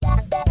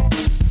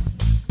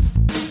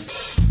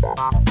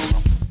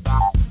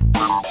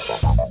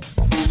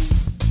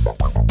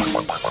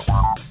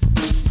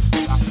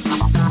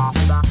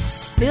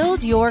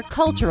Build your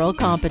cultural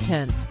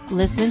competence.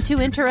 Listen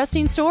to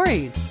interesting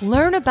stories.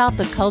 Learn about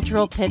the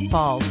cultural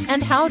pitfalls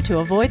and how to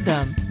avoid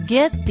them.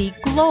 Get the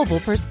global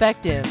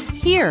perspective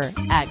here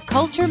at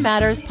Culture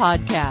Matters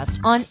Podcast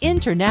on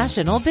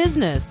international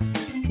business.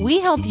 We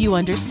help you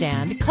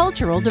understand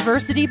cultural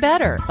diversity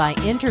better by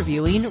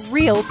interviewing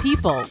real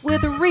people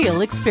with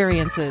real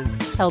experiences,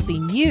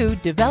 helping you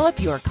develop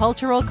your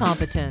cultural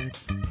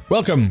competence.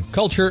 Welcome,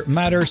 Culture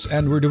Matters,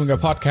 and we're doing a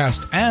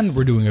podcast and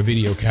we're doing a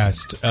video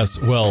cast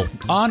as well.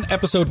 On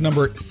episode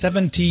number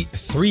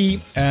 73,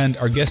 and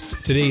our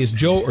guest today is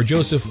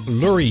Joseph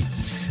Lurie.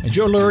 And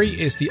Joe Lurie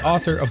is the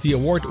author of the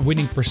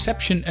award-winning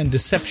Perception and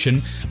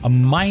Deception, a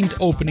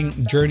mind-opening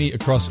journey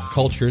across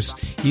cultures.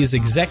 He is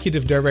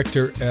executive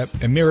director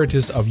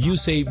emeritus of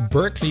UC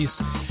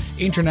Berkeley's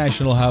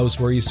International House,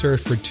 where he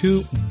served for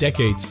 2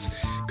 decades.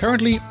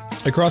 Currently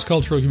a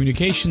cross-cultural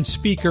communication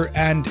speaker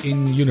and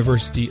in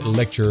university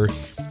lecturer.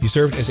 He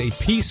served as a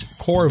Peace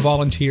Corps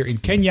volunteer in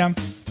Kenya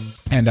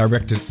and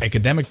directed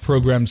academic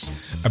programs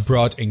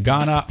abroad in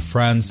Ghana,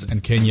 France,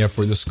 and Kenya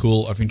for the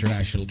School of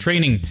International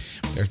Training.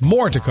 There's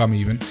more to come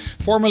even.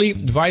 Formerly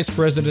Vice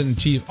President and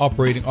Chief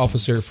Operating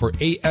Officer for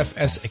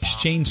AFS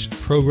Exchange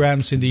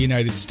Programs in the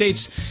United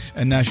States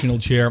and National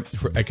Chair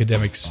for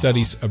Academic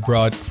Studies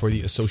Abroad for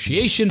the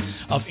Association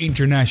of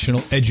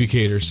International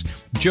Educators.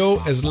 Joe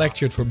has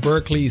lectured for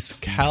Berkeley's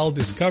Cal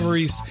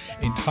Discoveries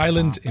in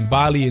Thailand, in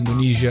Bali,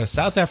 Indonesia,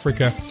 South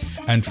Africa,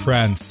 and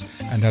France,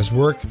 and his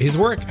work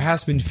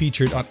has been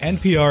featured on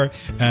NPR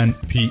and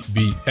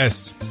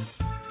PBS.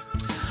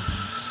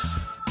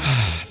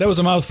 That was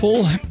a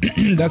mouthful.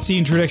 That's the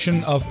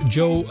introduction of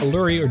Joe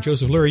Lurie, or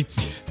Joseph Lurie.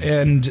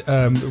 And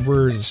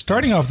we're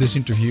starting off this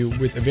interview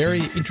with a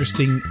very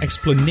interesting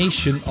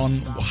explanation on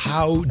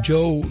how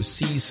Joe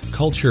sees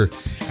culture.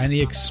 And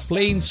he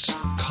explains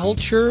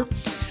culture,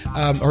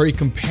 or he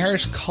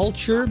compares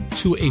culture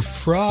to a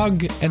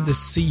frog and the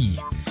sea.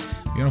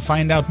 You want to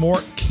find out more?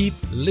 Keep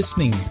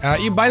listening.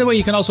 By the way,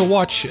 you can also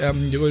watch.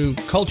 You go to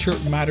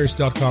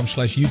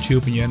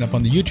culturematters.com/YouTube, and you end up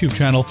on the YouTube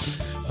channel,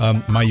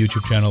 my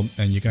YouTube channel,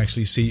 and you can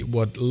actually see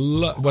what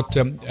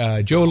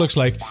Joe looks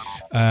like,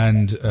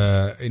 and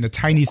in a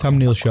tiny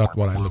thumbnail shot,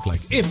 what I look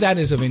like. If that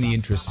is of any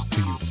interest to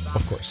you,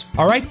 of course.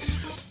 All right,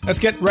 let's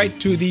get right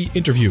to the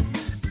interview.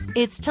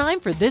 It's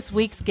time for this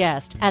week's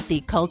guest at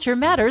the Culture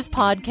Matters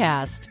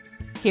Podcast.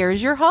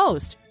 Here's your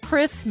host,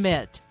 Chris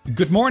Smith.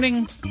 Good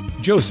morning,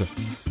 Joseph.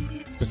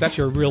 Because that's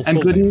your real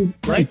full name,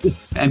 right?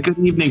 And good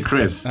evening,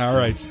 Chris. All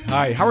right.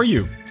 Hi, how are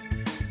you?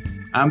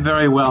 I'm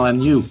very well,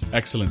 and you?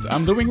 Excellent.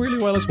 I'm doing really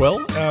well as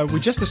well. We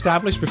just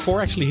established before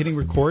actually hitting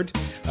record,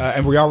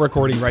 and we are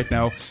recording right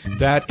now,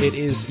 that it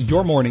is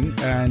your morning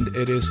and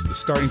it is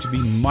starting to be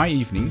my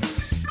evening.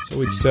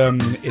 So it's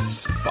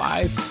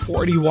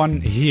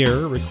 5:41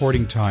 here,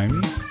 recording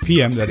time,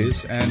 PM that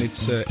is, and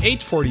it's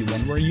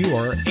 8:41 where you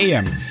are,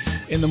 AM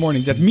in the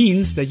morning. That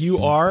means that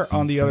you are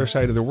on the other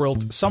side of the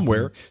world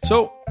somewhere.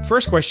 So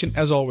first question,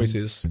 as always,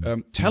 is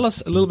tell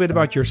us a little bit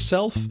about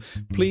yourself,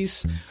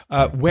 please.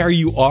 Where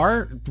you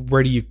are,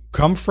 where do you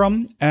come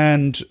from,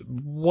 and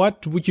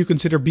what would you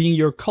consider being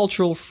your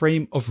cultural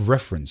frame of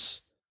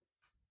reference?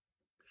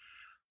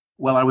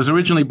 Well, I was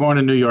originally born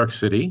in New York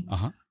City.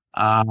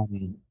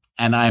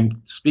 And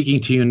I'm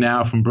speaking to you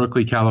now from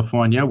Berkeley,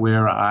 California,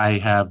 where I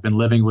have been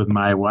living with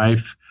my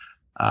wife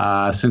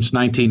since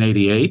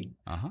 1988,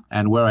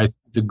 and where I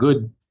spent a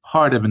good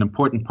part of an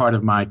important part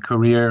of my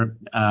career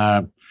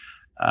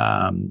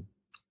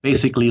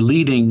basically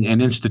leading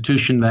an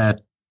institution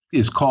that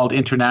is called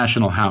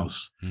International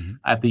House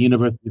at the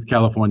University of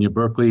California,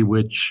 Berkeley,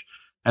 which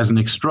has an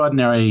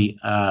extraordinary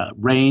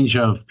range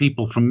of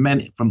people from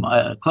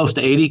close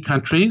to 80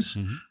 countries.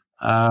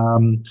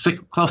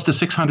 Close to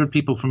 600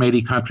 people from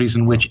 80 countries,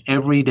 in which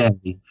every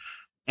day,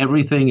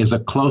 everything is a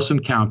close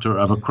encounter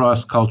of a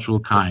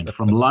cross-cultural kind,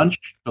 from lunch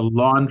to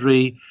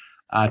laundry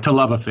to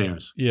love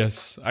affairs.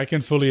 Yes, I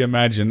can fully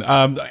imagine.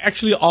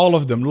 Actually, all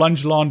of them,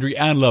 lunch, laundry,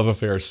 and love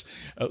affairs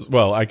as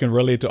well. I can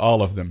relate to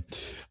all of them.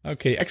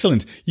 Okay,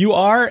 excellent. You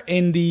are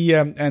in the,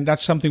 and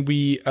that's something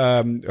we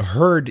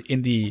heard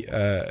in the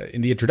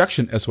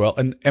introduction as well.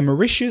 An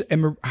emeritus.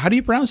 How do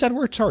you pronounce that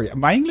word? Sorry,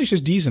 my English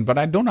is decent, but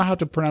I don't know how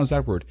to pronounce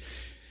that word.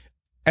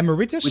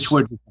 Emeritus. Which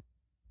word?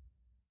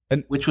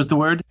 Which was the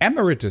word?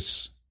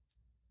 Emeritus.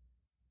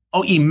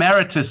 Oh,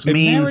 emeritus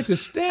means...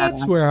 Emeritus,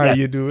 that's how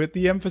you do it.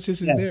 The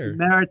emphasis is there.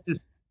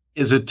 Emeritus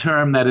is a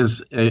term that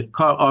is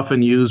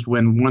often used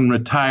when one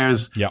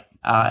retires,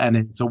 and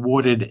it's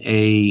awarded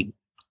an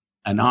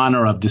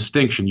honor of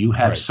distinction. You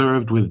have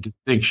served with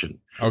distinction.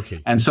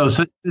 Okay. And so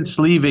since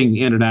leaving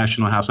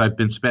International House, I've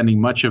been spending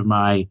much of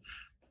my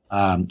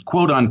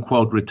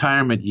quote-unquote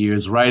retirement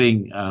years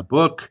writing a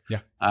book,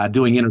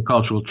 doing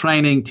intercultural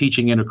training,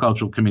 teaching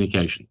intercultural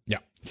communication. Yeah.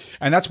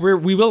 And that's where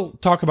we will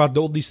talk about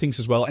all these things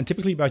as well, and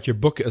typically about your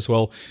book as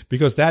well,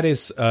 because that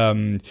is,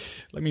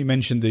 let me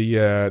mention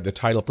the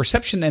title,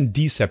 Perception and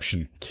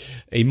Deception,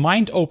 a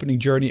mind-opening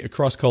journey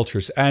across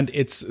cultures. And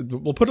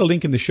we'll put a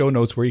link in the show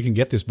notes where you can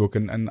get this book.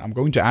 And I'm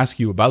going to ask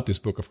you about this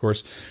book, of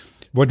course.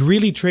 What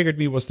really triggered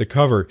me was the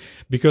cover,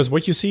 because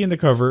what you see in the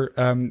cover,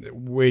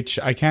 which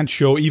I can't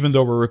show, even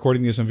though we're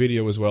recording this on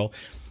video as well,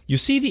 you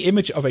see the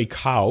image of a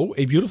cow,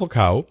 a beautiful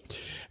cow.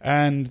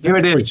 And here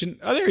it is.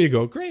 Oh, there you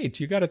go. Great.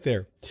 You got it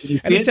there.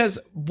 And it says,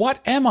 "What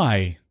am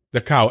I?" The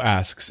cow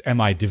asks.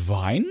 "Am I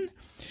divine?"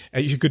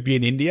 You could be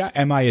in India.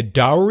 "Am I a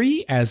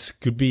dowry?" As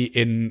could be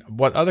in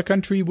what other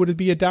country would it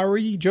be a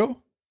dowry, Joe?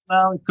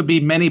 Well, it could be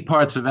many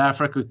parts of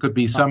Africa. It could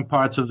be some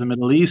parts of the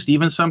Middle East,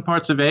 even some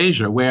parts of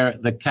Asia, where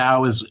the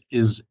cow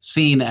is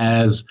seen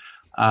as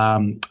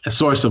a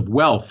source of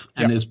wealth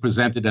and is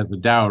presented as a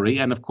dowry.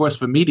 And of course,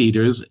 for meat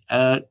eaters,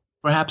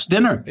 perhaps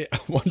dinner. Yeah,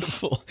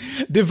 wonderful.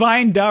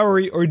 Divine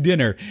Dowry or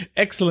Dinner.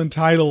 Excellent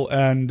title,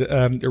 and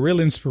a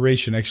real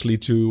inspiration actually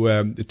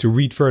to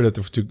read further,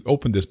 to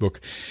open this book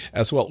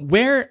as well.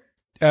 Where,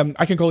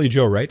 I can call you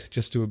Joe, right?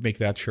 Just to make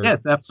that sure. Yes,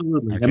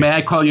 absolutely. Okay. And may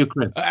I call you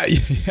Chris?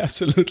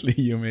 Absolutely,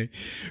 you may.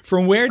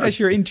 From where does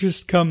your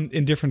interest come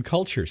in different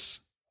cultures?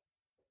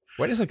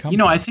 Where does it come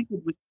from? I think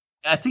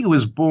it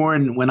was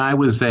born when I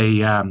was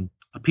a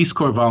Peace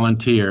Corps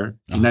volunteer,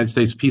 United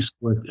States Peace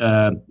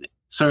Corps,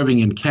 serving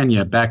in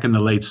Kenya back in the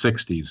late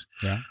 60s.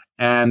 Yeah.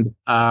 And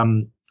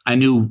I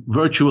knew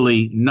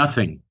virtually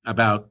nothing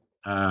about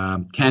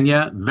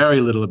Kenya,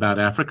 very little about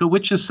Africa,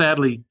 which is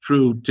sadly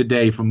true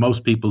today for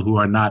most people who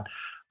are not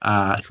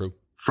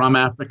from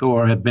Africa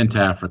or have been to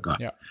Africa.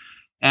 Yeah.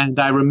 And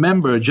I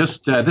remember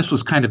this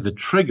was kind of the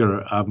trigger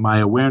of my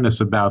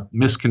awareness about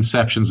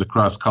misconceptions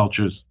across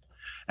cultures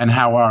and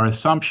how our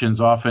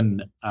assumptions,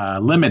 often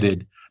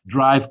limited,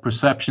 drive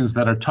perceptions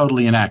that are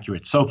totally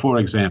inaccurate. So, for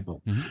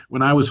example,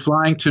 when I was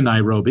flying to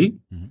Nairobi,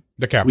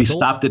 the capital, we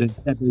stopped at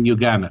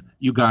Entebbe,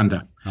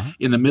 Uganda,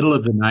 in the middle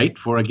of the night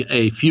for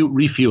a few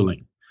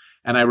refueling.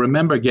 And I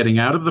remember getting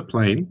out of the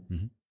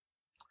plane,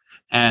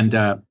 and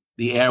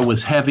the air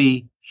was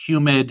heavy,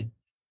 humid,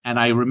 and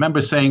I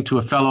remember saying to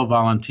a fellow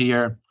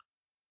volunteer,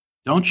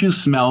 "Don't you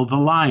smell the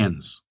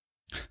lions?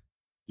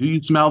 Do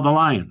you smell the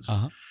lions?"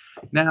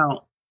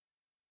 Now,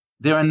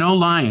 there are no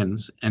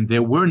lions, and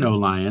there were no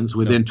lions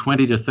within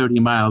 20 to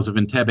 30 miles of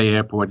Entebbe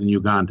Airport in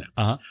Uganda.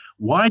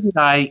 What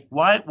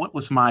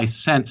was my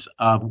sense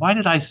of, why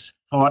did I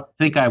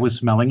think I was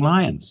smelling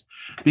lions?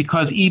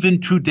 Because even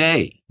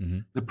today,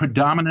 the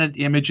predominant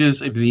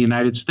images of the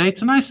United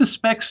States, and I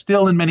suspect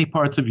still in many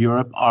parts of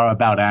Europe, are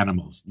about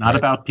animals, not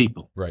about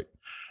people. Right.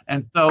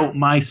 And so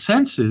my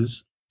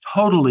senses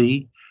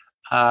totally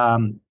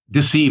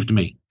deceived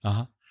me.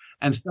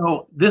 And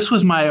so this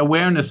was my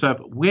awareness of,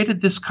 where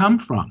did this come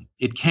from?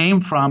 It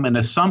came from an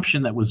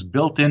assumption that was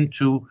built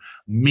into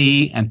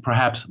me and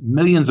perhaps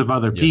millions of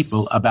other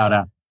people about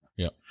Africa.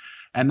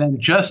 And then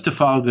just to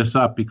follow this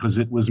up, because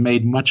it was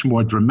made much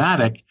more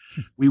dramatic,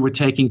 we were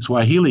taking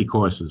Swahili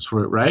courses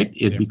for it, right?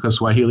 Because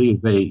Swahili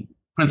is a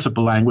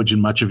principal language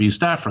in much of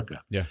East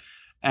Africa.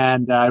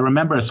 And I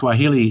remember a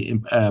Swahili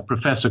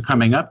professor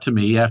coming up to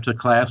me after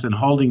class and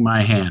holding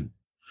my hand.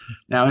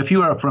 Now, if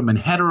you are from a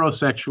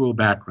heterosexual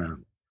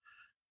background,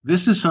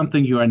 this is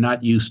something you are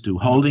not used to,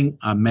 holding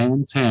a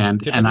man's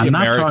hand. Typically and I'm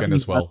not American talking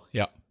as well.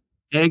 About,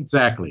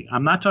 exactly.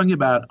 I'm not talking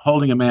about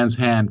holding a man's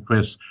hand,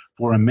 Chris,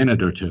 for a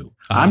minute or two.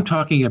 I'm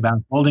talking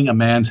about holding a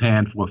man's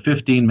hand for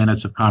 15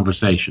 minutes of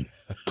conversation.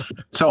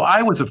 So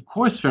I was, of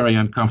course, very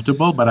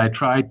uncomfortable, but I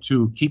tried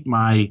to keep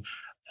my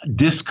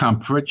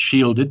discomfort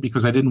shielded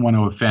because I didn't want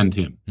to offend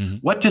him.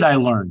 What did I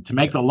learn? To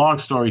make the long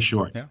story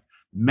short,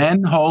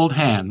 men hold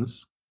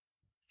hands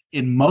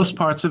in most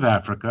parts of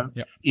Africa,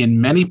 in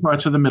many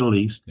parts of the Middle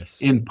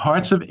East, in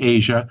parts of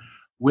Asia,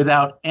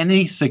 without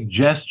any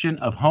suggestion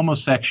of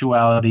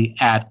homosexuality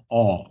at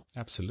all.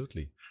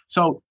 Absolutely.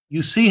 So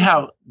you see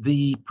how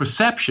the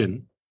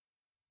perception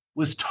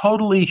was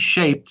totally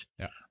shaped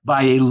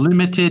by a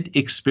limited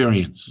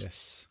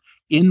experience.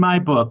 In my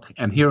book,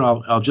 and here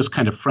I'll just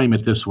kind of frame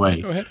it this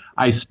way. Go ahead.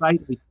 I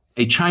cite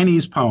a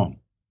Chinese poem,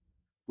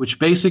 which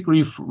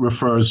basically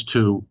refers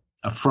to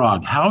a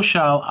frog. How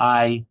shall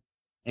I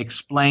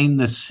explain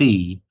the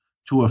sea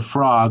to a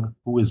frog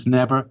who has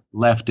never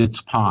left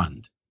its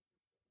pond?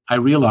 I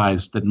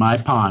realized that my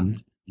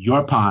pond,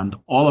 your pond,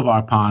 all of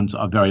our ponds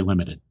are very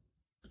limited.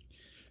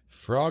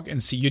 Frog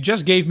and sea. You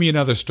just gave me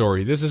another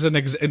story. This is an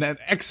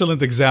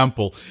excellent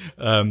example.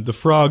 The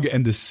frog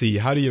and the sea.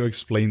 How do you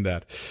explain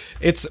that?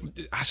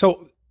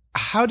 So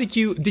how did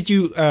you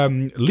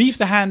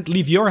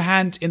leave your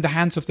hand in the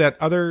hands of that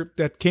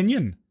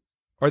Kenyan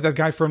or that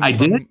guy from? I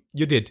did.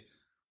 You did.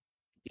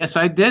 Yes,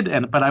 I did,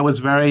 but I was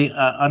very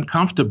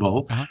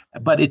uncomfortable.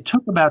 But it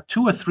took about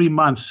 2 or 3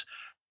 months,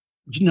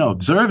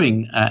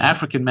 observing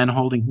African men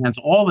holding hands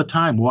all the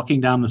time, walking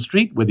down the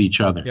street with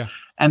each other.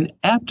 And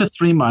after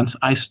 3 months,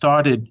 I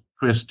started,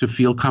 Chris, to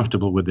feel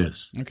comfortable with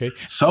this. Okay.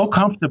 So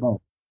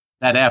comfortable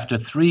that after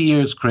 3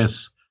 years,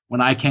 Chris, when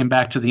I came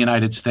back to the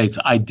United States,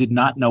 I did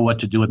not know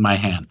what to do with my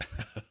hand.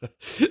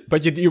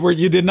 But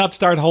you did not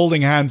start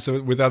holding hands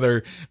with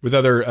other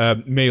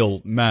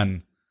male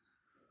men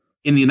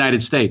in the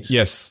United States.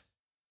 Yes.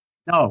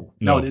 No,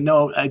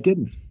 I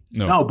didn't.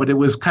 No, but it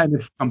was kind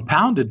of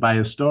compounded by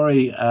a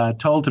story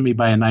told to me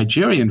by a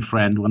Nigerian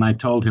friend when I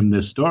told him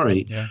this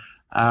story. Yeah.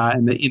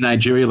 And in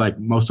Nigeria, like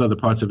most other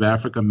parts of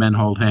Africa, men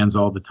hold hands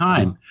all the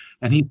time.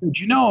 And he said,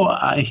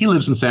 he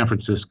lives in San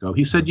Francisco.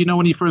 He said,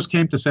 when he first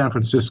came to San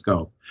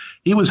Francisco,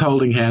 he was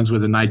holding hands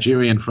with a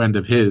Nigerian friend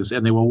of his,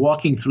 and they were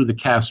walking through the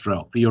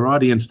Castro. For your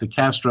audience, the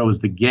Castro is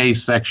the gay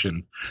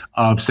section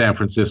of San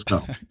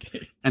Francisco.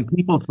 Okay. And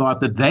people thought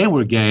that they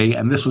were gay,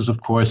 and this was,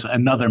 of course,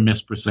 another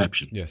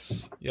misperception.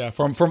 Yes. Yeah,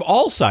 from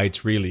all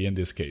sides, really, in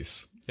this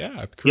case.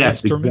 Yeah, it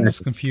creates tremendous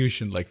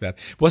confusion like that.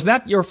 Was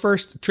that your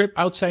first trip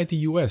outside the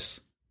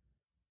U.S.?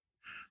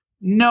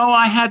 No,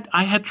 I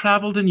had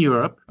traveled in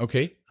Europe.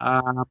 Okay.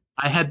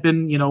 I had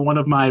been, one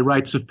of my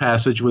rites of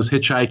passage was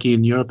hitchhiking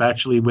in Europe,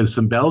 actually with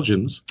some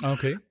Belgians.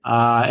 Okay.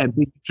 And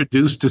being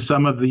introduced to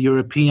some of the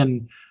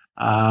European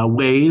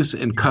ways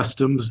and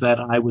customs that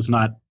I was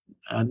not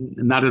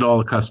at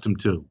all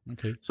accustomed to.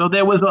 Okay. So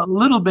there was a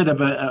little bit of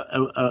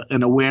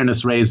an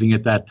awareness raising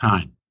at that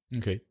time.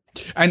 Okay.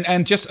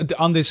 And just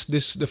on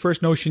the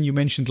first notion you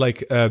mentioned,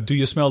 like, do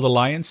you smell the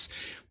lions?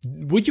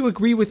 Would you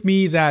agree with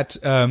me that,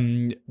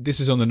 this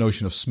is on the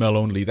notion of smell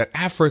only, that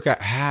Africa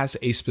has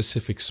a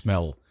specific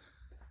smell?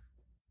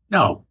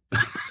 No.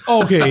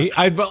 Okay.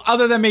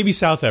 Other than maybe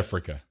South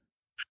Africa.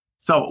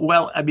 So,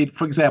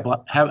 for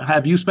example,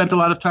 have you spent a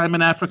lot of time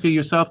in Africa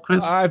yourself,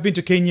 Chris? I've been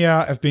to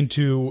Kenya, I've been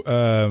to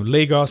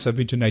Lagos, I've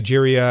been to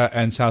Nigeria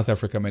and South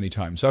Africa many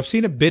times. So I've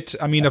seen a bit,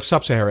 of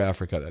Sub-Saharan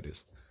Africa, that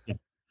is.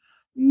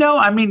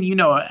 No,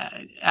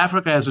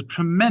 Africa has a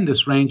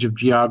tremendous range of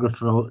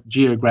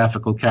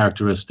geographical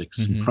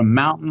characteristics, from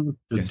mountains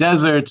to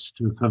deserts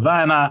to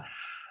savanna.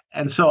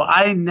 And so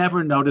I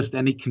never noticed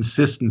any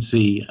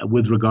consistency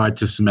with regard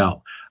to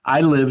smell.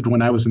 I lived,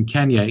 when I was in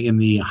Kenya, in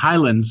the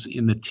highlands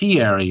in the tea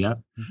area.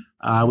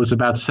 I was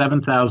about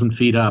 7,000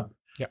 feet up.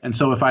 Yep. And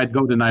so if I'd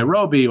go to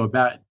Nairobi or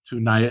back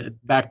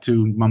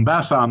to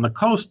Mombasa on the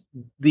coast,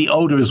 the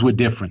odors were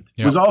different.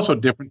 Yep. It was also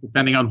different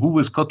depending on who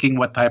was cooking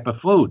what type of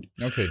food.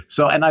 Okay.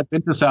 So, and I've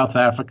been to South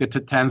Africa, to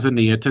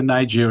Tanzania, to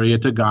Nigeria,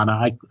 to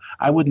Ghana.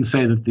 I wouldn't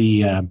say that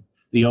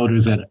the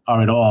odors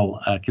are at all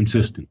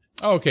consistent.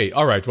 Okay,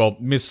 all right. Well,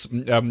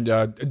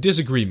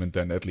 disagreement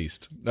then, at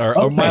least, or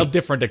a mild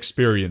different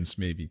experience,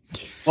 maybe.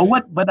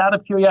 Well, but out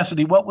of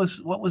curiosity, what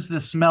was the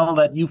smell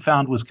that you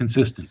found was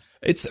consistent?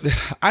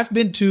 I've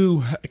been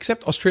to,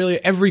 except Australia,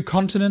 every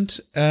continent,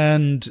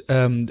 and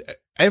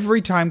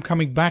every time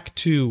coming back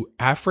to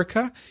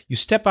Africa, you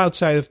step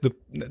outside of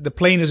the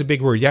plane is a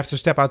big word. You have to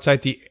step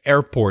outside the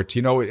airport.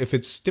 If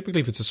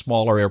it's a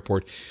smaller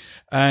airport,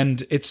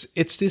 and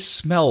it's this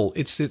smell.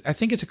 I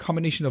think it's a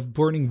combination of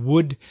burning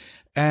wood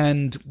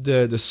and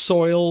the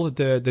soil,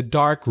 the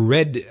dark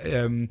red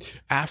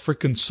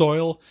African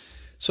soil.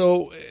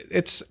 So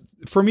it's,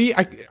 for me,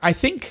 I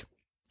think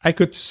I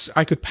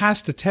could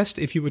pass the test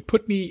if you would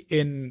put me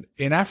in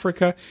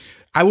Africa.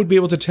 I would be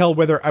able to tell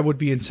whether I would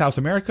be in South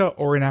America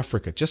or in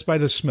Africa just by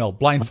the smell,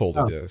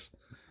 blindfolded.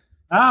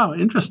 Oh,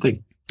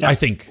 interesting. Yeah. I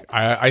think.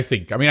 I I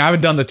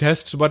haven't done the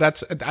test, but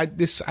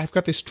I've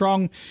got this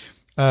strong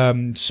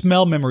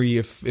smell memory,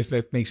 if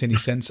that makes any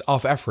sense,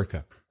 of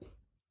Africa.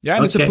 Yeah,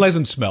 and it's a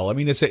pleasant smell.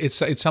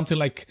 It's something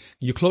like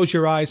you close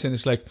your eyes and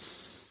it's like,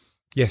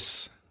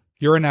 yes,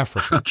 you're in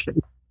Africa. Okay.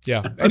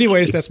 Yeah.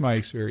 Anyways, that's my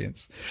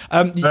experience.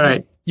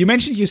 Right. You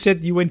mentioned, you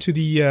said you went to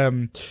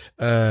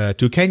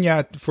to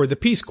Kenya for the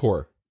Peace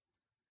Corps.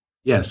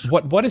 Yes.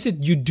 What is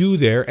it you do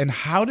there, and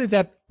how did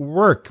that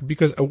work?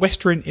 Because a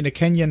Western in a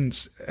Kenyan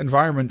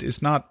environment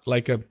is not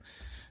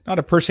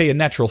a per se a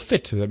natural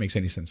fit, if that makes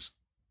any sense.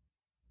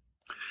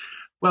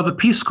 Well, the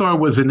Peace Corps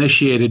was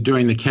initiated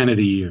during the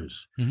Kennedy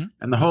years. Mm-hmm.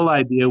 And the whole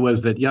idea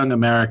was that young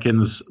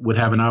Americans would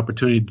have an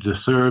opportunity to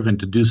serve and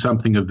to do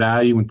something of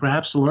value and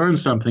perhaps learn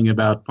something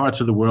about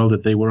parts of the world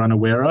that they were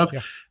unaware of.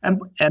 Yeah.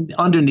 And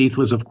underneath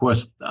was, of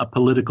course, a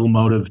political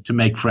motive to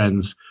make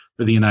friends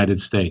for the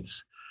United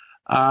States.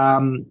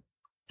 And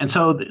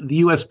so the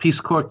U.S.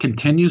 Peace Corps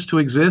continues to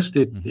exist.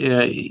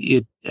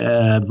 It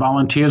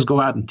volunteers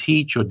go out and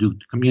teach or do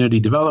community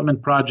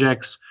development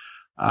projects,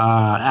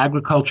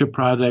 agriculture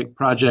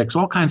projects,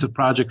 all kinds of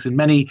projects in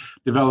many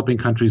developing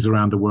countries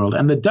around the world.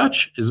 And the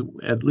Dutch, is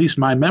at least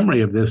my memory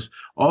of this,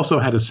 also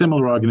had a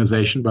similar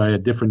organization by a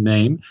different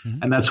name.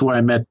 Mm-hmm. And that's where I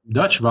met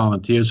Dutch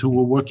volunteers who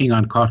were working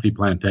on coffee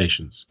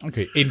plantations.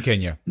 Okay, in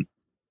Kenya.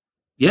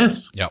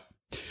 Yes. Yeah.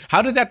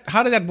 How did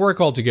that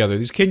work all together?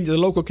 The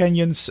local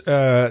Kenyans,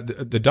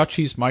 the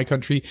Dutchies, my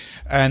country,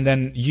 and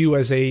then you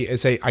as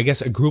a I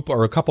guess a group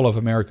or a couple of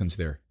Americans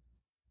there.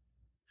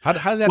 How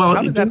did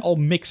that all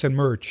mix and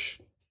merge?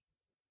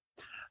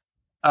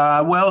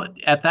 Well,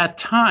 at that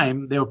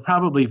time, there were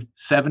probably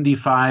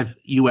 75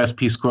 U.S.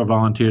 Peace Corps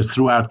volunteers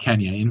throughout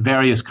Kenya in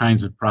various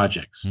kinds of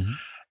projects. Mm-hmm.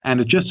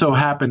 And it just so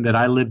happened that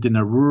I lived in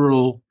a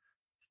rural,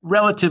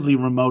 relatively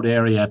remote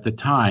area at the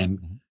time,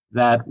 mm-hmm.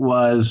 that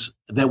where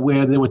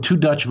there were two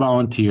Dutch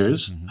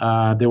volunteers.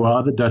 There were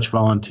other Dutch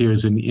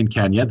volunteers in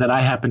Kenya that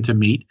I happened to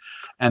meet,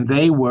 and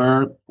they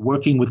were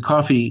working with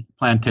coffee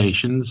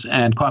plantations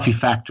and coffee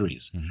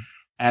factories.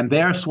 And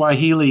their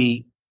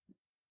Swahili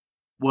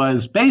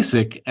was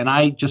basic, and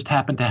I just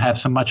happened to have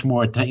some much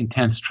more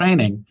intense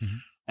training.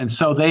 And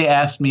so they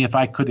asked me if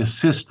I could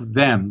assist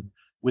them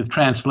with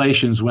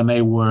translations when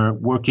they were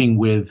working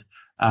with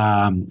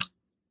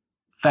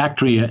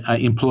factory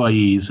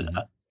employees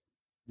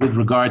with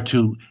regard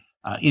to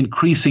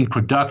increasing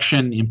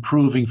production,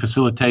 improving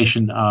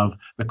facilitation of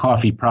the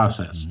coffee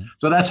process.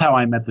 So that's how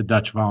I met the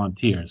Dutch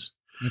volunteers.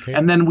 Okay.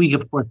 And then we,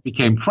 of course,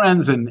 became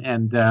friends,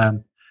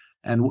 and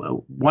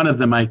one of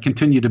them I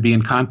continue to be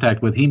in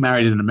contact with. He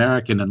married an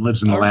American and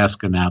lives in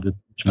Alaska now.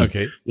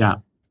 Okay. Yeah.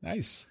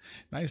 Nice.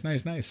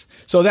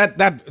 So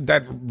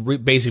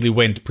that basically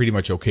went pretty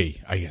much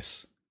okay, I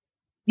guess.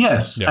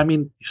 Yes. Yeah. I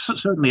mean,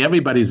 certainly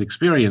everybody's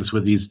experience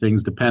with these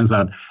things depends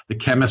on the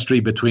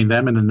chemistry between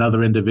them and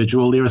another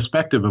individual,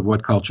 irrespective of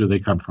what culture they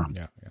come from.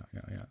 Yeah.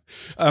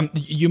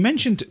 You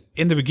mentioned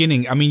in the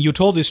beginning, I mean, you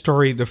told this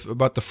story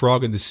about the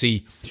frog in the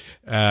sea.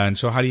 And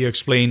so how do you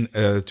explain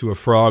to a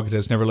frog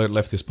that's never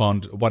left this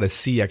pond what a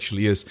sea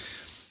actually is?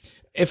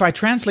 If I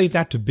translate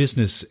that to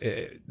business,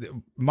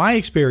 my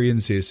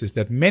experience is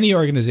that many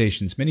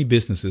organizations, many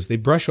businesses, they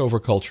brush over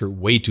culture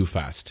way too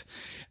fast.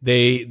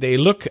 They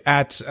look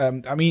at,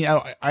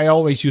 I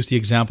always use the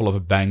example of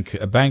a bank.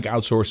 A bank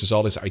outsources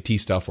all its IT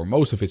stuff, or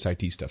most of its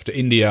IT stuff, to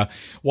India.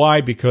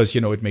 Why? Because,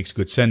 it makes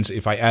good sense.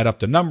 If I add up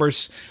the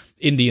numbers,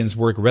 Indians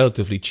work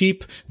relatively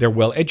cheap. They're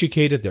well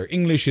educated. Their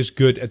English is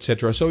good,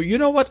 etc. So you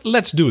know what?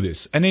 Let's do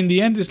this. And in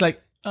the end, it's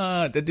like,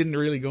 that didn't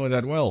really go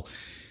that well.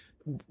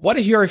 What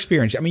is your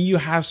experience? I mean, you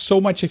have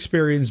so much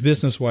experience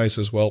business-wise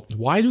as well.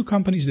 Why do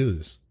companies do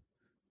this?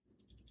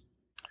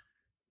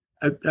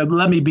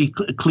 Let me be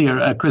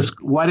clear, Chris.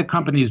 Why do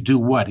companies do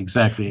what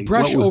exactly?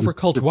 Brush over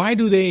culture. Why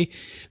do they?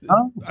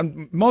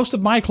 Most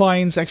of my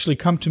clients actually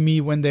come to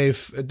me when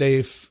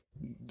they've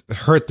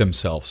hurt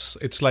themselves.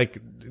 It's like,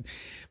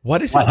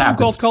 what is this thing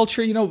called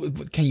culture?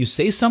 Can you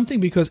say something?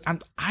 Because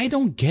I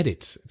don't get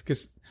it.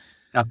 Because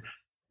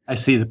I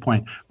see the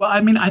point. Well,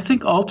 I mean, I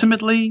think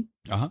ultimately,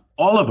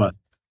 all of us,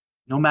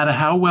 no matter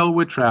how well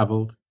we're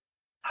traveled,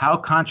 how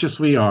conscious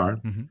we are,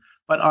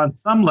 but on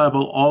some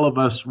level, all of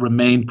us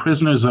remain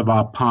prisoners of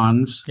our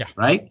ponds,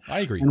 right? I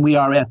agree. And we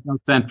are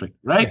ethnocentric,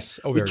 right? Yes.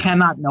 We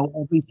cannot know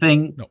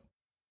everything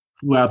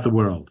throughout the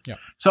world. Yeah.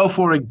 So,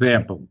 for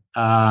example,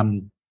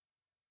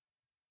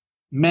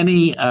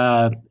 many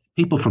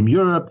people from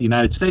Europe, the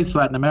United States,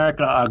 Latin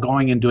America are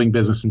going and doing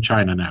business in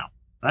China now,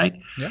 right?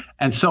 Yeah.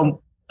 And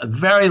so a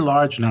very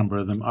large number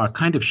of them are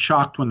kind of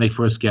shocked when they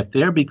first get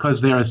there,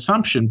 because their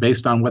assumption,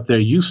 based on what they're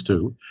used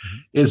to,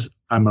 is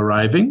I'm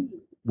arriving.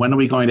 When are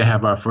we going to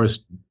have our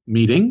first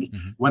meeting?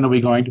 When are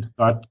we going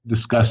to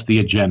discuss the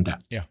agenda?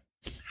 Yeah.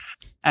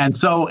 And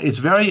so it's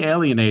very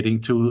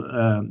alienating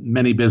to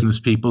many business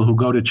people who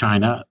go to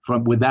China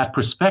with that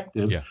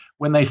perspective,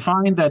 when they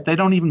find that they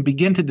don't even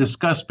begin to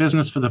discuss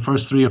business for the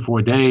first 3 or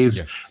 4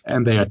 days,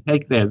 and they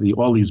take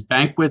all these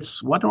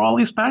banquets. What are all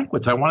these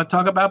banquets? I want to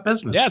talk about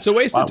business. Yeah, it's a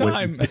waste of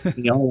time. This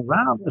is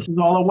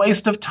all a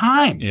waste of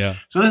time. Yeah.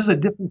 So this is a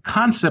different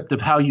concept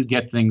of how you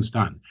get things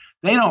done.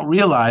 They don't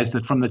realize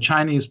that from the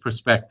Chinese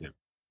perspective,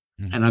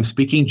 and I'm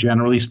speaking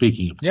generally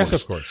speaking, of course. Yes,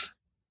 of course.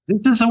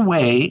 This is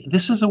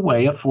a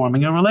way of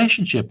forming a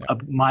relationship,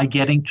 of my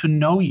getting to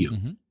know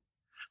you.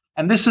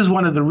 And this is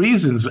one of the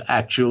reasons,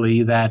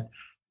 actually, that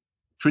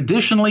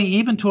traditionally,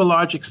 even to a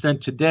large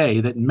extent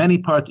today, that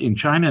in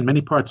China and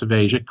many parts of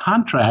Asia,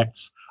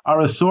 contracts are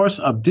a source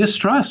of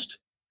distrust.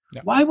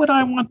 Yeah. Why would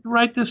I want to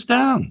write this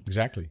down?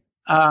 Exactly.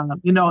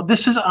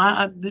 This is,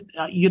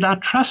 you're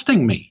not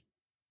trusting me.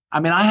 I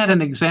mean, I had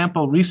an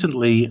example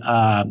recently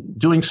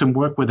doing some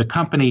work with a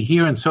company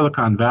here in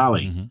Silicon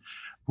Valley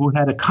who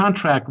had a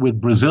contract with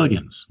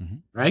Brazilians,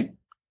 right?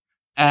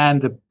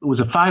 And it was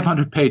a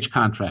 500-page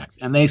contract.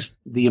 And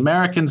the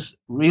Americans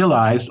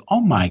realized, oh,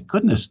 my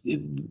goodness,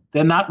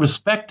 they're not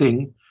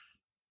respecting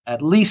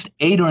at least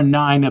 8 or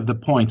 9 of the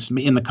points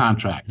in the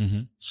contract,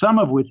 some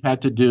of which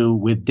had to do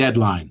with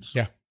deadlines.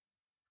 Yeah.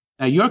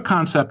 Now, your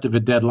concept of a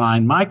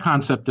deadline, my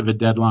concept of a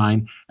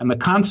deadline, and the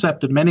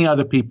concept of many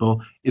other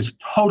people is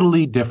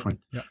totally different.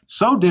 Yeah.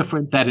 So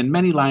different that in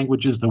many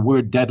languages, the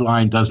word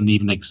deadline doesn't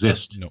even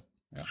exist. No.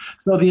 Yeah.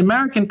 So the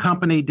American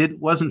company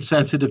wasn't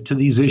sensitive to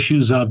these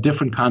issues of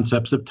different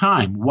concepts of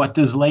time. What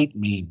does late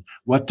mean?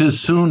 What does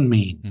soon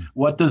mean?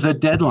 What does a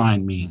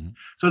deadline mean?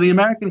 So the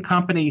American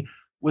company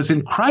was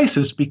in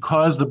crisis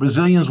because the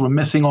Brazilians were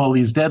missing all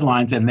these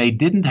deadlines, and they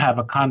didn't have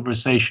a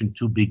conversation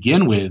to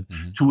begin with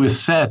to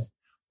assess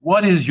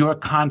what is your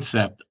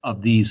concept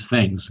of these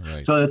things,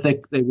 so that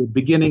they were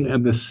beginning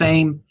in the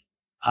same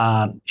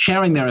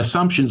sharing their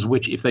assumptions,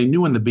 which if they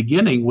knew in the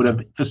beginning would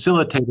have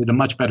facilitated a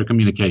much better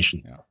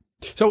communication. Yeah.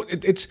 So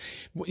it's,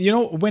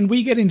 when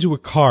we get into a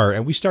car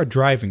and we start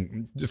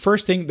driving, the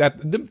first thing that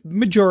the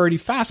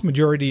vast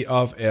majority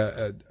of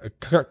a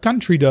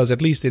country does, at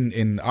least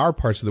in our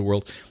parts of the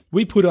world,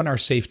 we put on our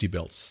safety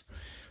belts.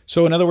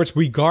 So in other words,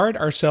 we guard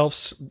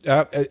ourselves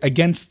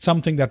against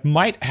something that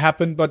might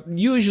happen, but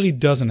usually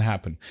doesn't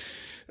happen.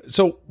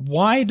 So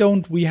why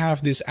don't we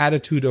have this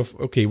attitude of,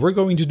 okay, we're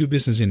going to do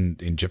business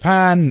in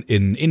Japan,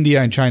 in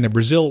India, in China,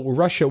 Brazil,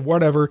 Russia,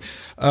 whatever.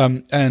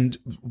 And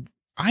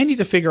I need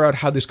to figure out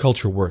how this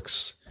culture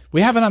works. We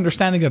have an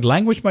understanding that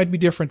language might be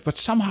different, but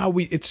somehow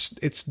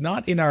it's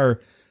not in our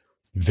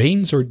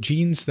veins or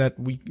genes that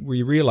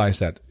we realize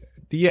that.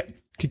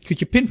 Could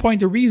you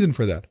pinpoint the reason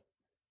for that?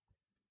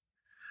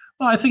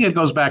 Well, I think it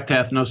goes back to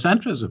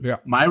ethnocentrism. Yeah.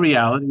 My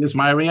reality is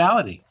my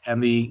reality,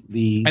 and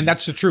and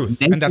that's the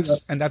truth, and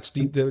that's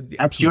the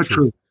absolute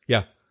truth.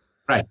 Yeah,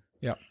 right.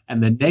 Yeah,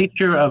 and the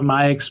nature of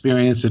my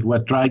experience is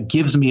what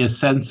gives me a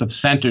sense of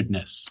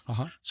centeredness.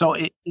 Uh-huh. So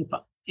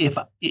if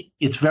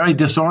it's very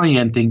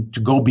disorienting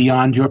to go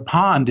beyond your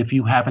pond if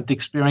you haven't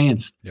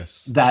experienced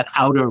that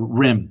outer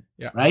rim,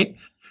 right?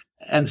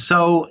 And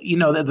so,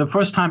 the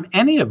first time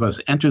any of us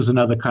enters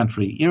another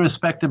country,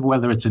 irrespective of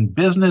whether it's in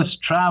business,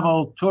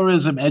 travel,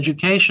 tourism,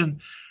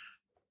 education,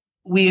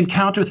 we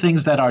encounter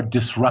things that are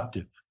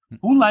disruptive.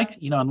 Who likes,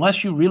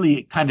 unless you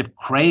really kind of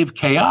crave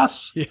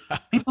chaos,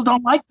 people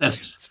don't like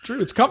this. It's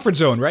true. It's comfort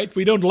zone, right?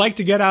 We don't like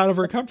to get out of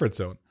our comfort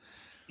zone.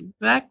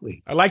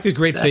 Exactly. I like this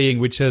great saying,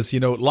 which says,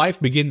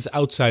 life begins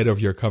outside of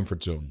your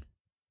comfort zone.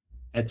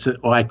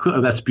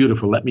 That's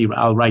beautiful.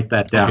 I'll write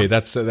that down. Okay,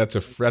 that's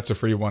a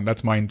free one.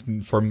 That's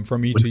mine from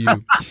me to you.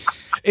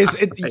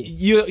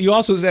 You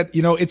also said,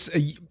 it's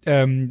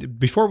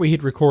before we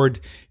hit record,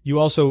 you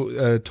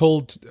also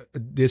told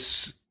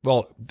this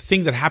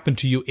thing that happened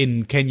to you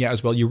in Kenya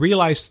as well. You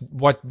realized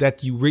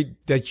that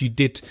you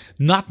did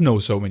not know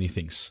so many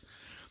things,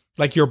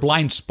 like your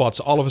blind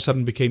spots all of a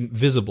sudden became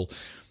visible.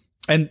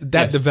 And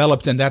that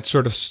developed, and that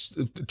sort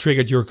of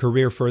triggered your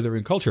career further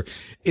in culture.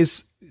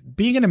 Is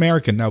being an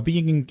American now,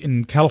 being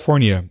in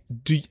California,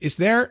 do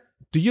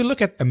you look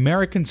at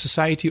American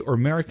society or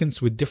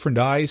Americans with different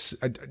eyes?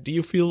 Do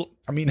you feel,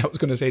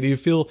 do you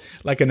feel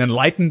like an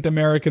enlightened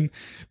American?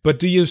 But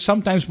do you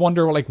sometimes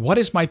wonder, what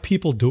is my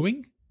people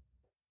doing?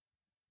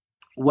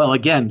 Well,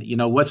 again,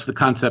 what's the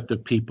concept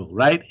of people,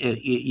 right?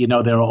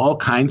 There are all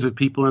kinds of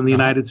people in the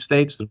United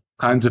States, there are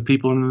all kinds of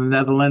people in the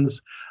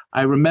Netherlands.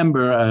 I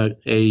remember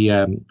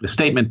a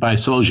statement by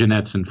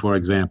Solzhenitsyn, for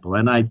example,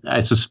 and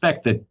I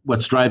suspect that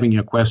what's driving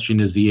your question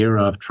is the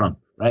era of Trump,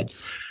 right?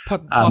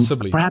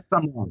 Possibly. Perhaps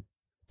I'm wrong.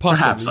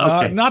 Possibly.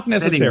 Perhaps. Okay. Not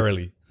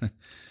necessarily. Anyway,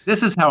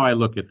 this is how I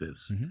look at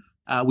this.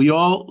 Mm-hmm. We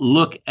all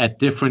look at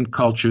different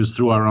cultures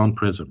through our own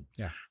prism.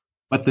 Yeah.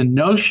 But the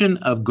notion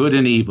of good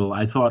and evil,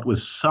 I thought,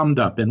 was summed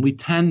up, and we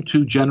tend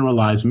to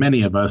generalize,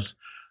 many of us,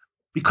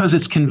 because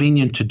it's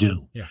convenient to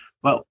do. Yeah.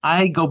 But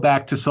I go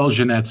back to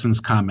Solzhenitsyn's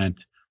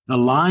comment. The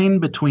line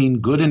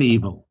between good and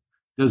evil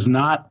does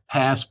not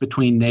pass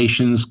between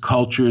nations,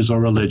 cultures,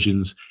 or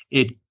religions.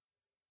 It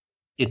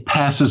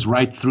passes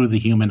right through the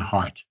human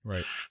heart.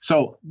 Right.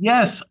 So,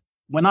 yes,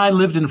 when I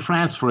lived in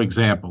France, for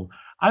example,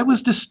 I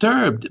was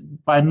disturbed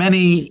by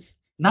many,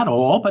 not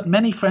all, but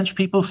many French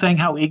people saying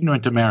how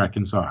ignorant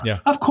Americans are. Yeah.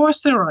 Of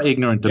course there are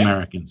ignorant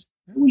Americans.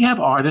 We have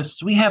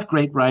artists, we have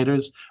great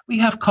writers, we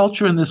have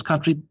culture in this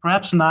country,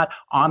 perhaps not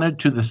honored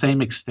to the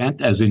same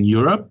extent as in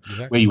Europe,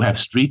 where you have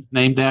streets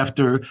named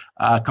after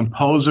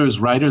composers,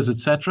 writers,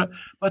 etc.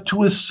 But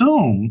to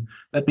assume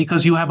that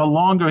because you have a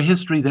longer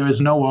history, there is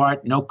no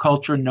art, no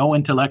culture, no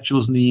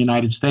intellectuals in the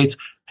United States,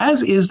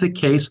 as is the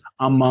case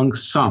among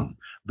some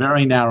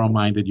very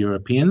narrow-minded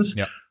Europeans,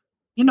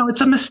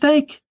 it's a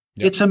mistake.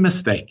 Yep. It's a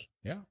mistake.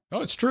 Yeah.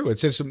 Oh, it's true.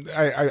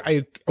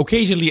 I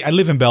occasionally, I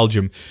live in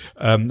Belgium.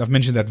 I've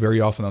mentioned that very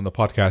often on the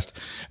podcast.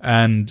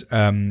 And,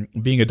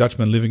 being a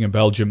Dutchman living in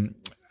Belgium,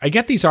 I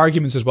get these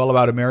arguments as well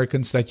about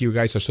Americans that you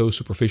guys are so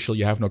superficial.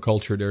 You have no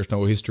culture. There's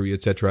no history,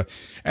 etc.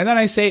 And then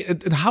I say,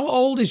 how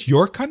old is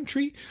your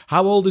country?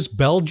 How old is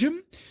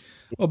Belgium?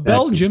 Well,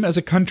 Belgium as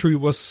a country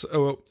was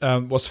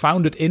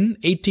founded in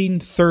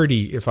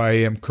 1830, if I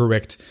am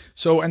correct.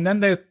 So, and then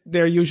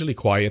they're usually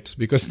quiet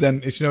because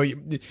then it's,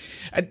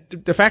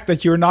 the fact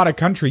that you're not a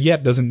country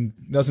yet doesn't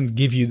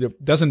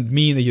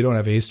mean that you don't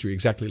have a history,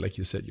 exactly like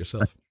you said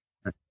yourself.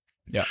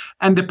 Yeah.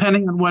 And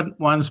depending on what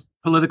one's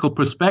political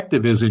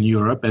perspective is in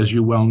Europe, as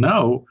you well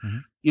know,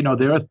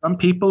 there are some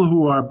people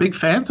who are big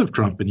fans of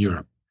Trump in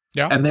Europe.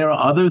 Yeah. And there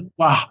are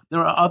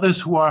others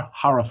who are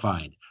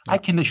horrified. Yeah. I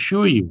can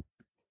assure you,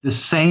 the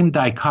same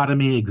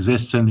dichotomy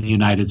exists in the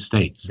United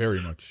States.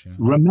 Very much. Yeah.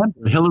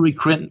 Remember, Hillary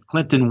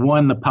Clinton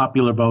won the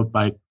popular vote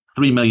by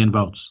 3 million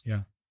votes.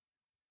 Yeah.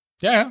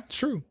 Yeah, it's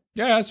true.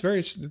 Yeah, that's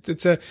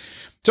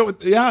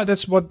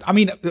what,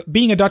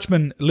 being a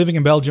Dutchman living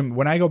in Belgium,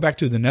 when I go back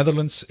to the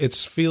Netherlands, it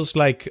feels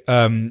like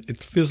I'm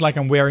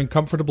wearing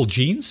comfortable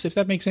jeans, if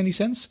that makes any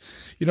sense.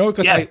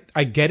 Because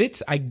I get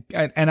it.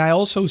 I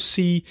also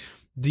see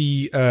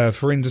the,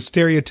 for instance,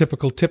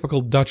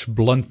 typical Dutch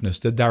bluntness,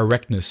 the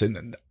directness.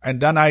 And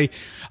then I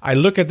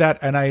look at that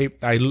and I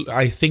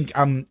think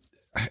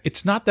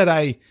it's not that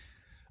I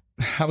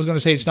was going to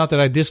say it's not that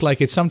I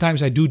dislike it.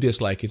 Sometimes I do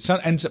dislike it.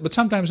 But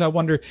sometimes I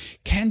wonder,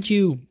 can't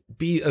you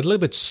be a little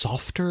bit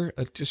softer,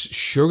 just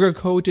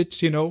sugarcoat it,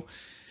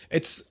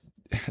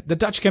 the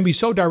Dutch can be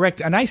so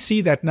direct, and I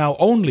see that now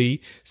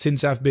only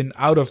since I've been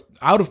out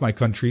of my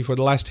country for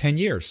the last 10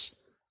 years.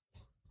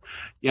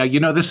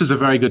 Yeah, this is a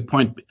very good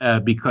point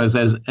because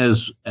as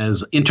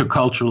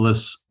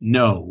interculturalists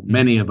know,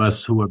 many of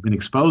us who have been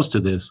exposed to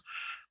this,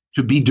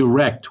 to be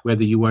direct,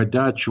 whether you are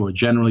Dutch or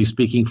generally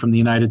speaking from the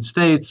United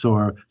States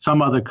or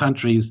some other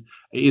countries,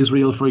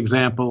 Israel, for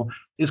example,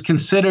 is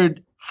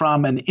considered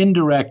from an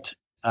indirect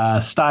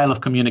style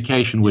of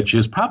communication, which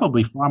is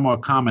probably far more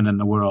common in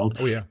the world,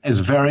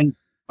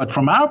 but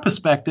from our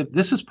perspective,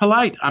 this is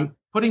polite. I'm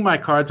putting my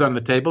cards on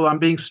the table. I'm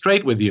being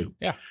straight with you.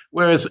 Yeah.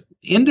 Whereas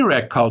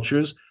indirect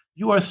cultures,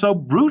 you are so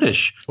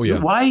brutish.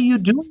 Why are you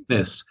doing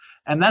this?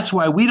 And that's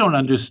why we don't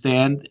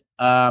understand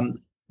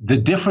the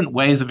different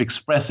ways of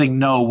expressing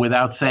no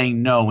without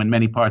saying no in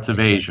many parts of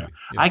Asia.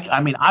 Yes.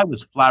 I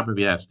was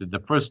flabbergasted the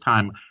first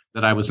time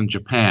that I was in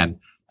Japan,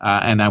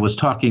 and I was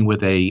talking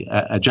with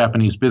a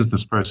Japanese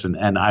business person,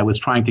 and I was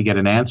trying to get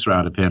an answer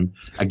out of him,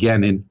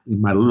 again, in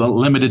my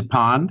limited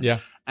pond. Yeah.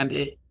 And,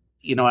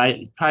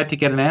 I tried to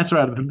get an answer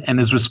out of him, and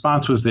his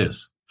response was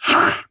this.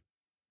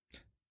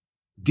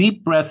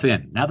 Deep breath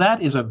in. Now,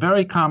 that is a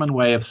very common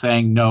way of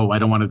saying, no, I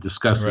don't want to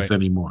discuss this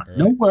anymore. Right.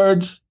 No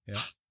words. Yeah.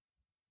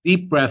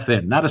 Deep breath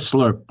in. Not a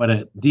slurp, but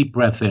a deep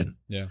breath in.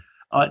 Yeah.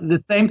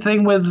 The same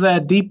thing with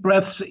deep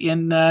breaths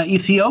in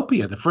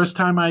Ethiopia. The first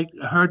time I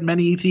heard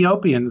many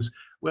Ethiopians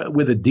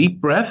with a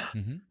deep breath,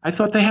 I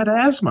thought they had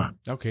asthma.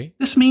 Okay.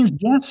 This means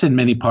yes in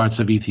many parts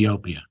of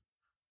Ethiopia.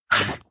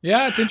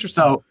 Yeah, it's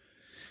interesting. So,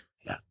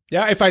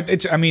 yeah,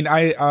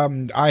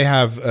 I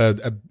have a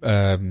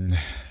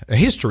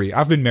history.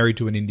 I've been married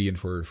to an Indian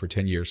for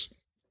 10 years.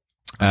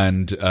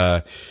 And,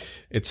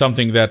 it's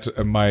something that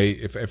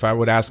if I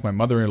would ask my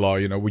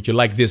mother-in-law, would you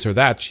like this or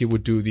that? She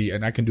would do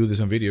and I can do this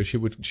on video.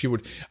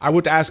 I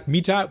would ask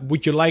Mita,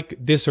 would you like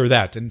this or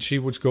that? And she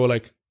would go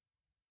like,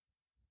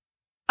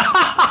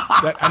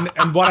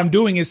 and what I'm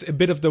doing is a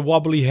bit of the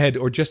wobbly head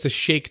or just a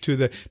shake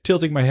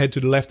tilting my head to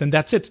the left, and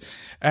that's it.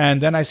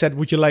 And then I said,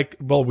 would you like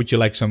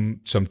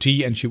some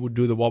tea? And she would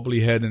do the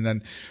wobbly head. And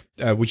then,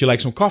 would you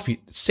like some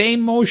coffee?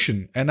 Same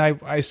motion. And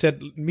I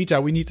said,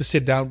 Mita, we need to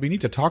sit down. We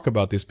need to talk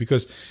about this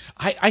because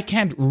I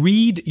can't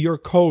read your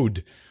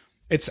code.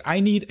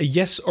 I need a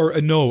yes or a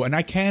no, and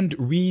I can't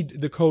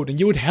read the code. And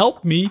you would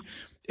help me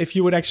if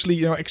you would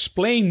actually,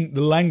 explain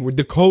the language,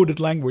 the coded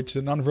language, the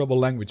nonverbal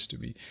language to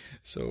me.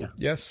 So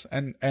yes.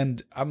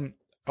 And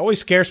always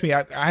scares me.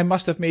 I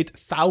must have made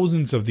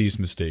thousands of these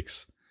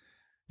mistakes.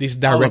 These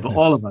directness.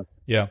 All of us.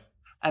 Yeah.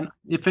 And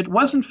if it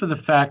wasn't for the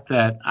fact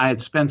that I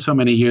had spent so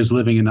many years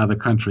living in other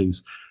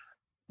countries,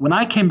 when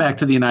I came back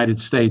to the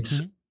United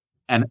States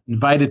and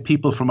invited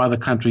people from other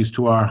countries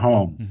to our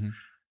home,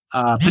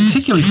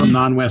 particularly from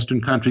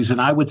non-Western countries, and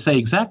I would say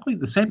exactly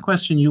the same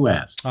question you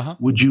asked.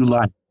 Would you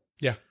like?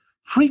 Yeah.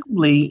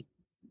 Frequently,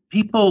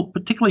 people,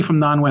 particularly from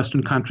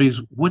non-Western countries,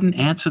 wouldn't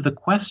answer the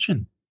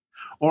question.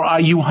 Or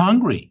are you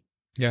hungry?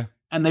 Yeah.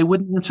 And they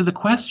wouldn't answer the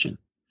question.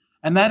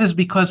 And that is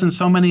because in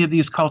so many of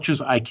these cultures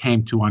I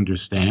came to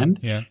understand,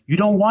 you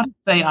don't want to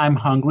say I'm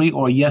hungry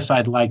or yes,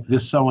 I'd like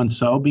this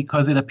so-and-so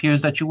because it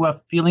appears that you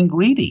are feeling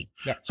greedy.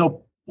 Yeah.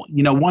 So,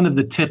 one of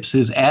the tips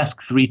is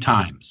ask 3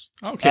 times.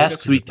 Okay,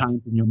 ask 3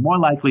 times and you're more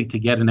likely to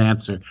get an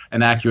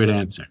accurate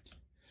answer.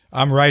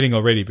 I'm writing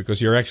already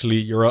because you're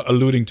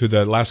alluding to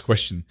the last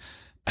question.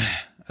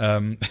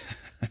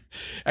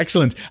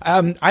 Excellent.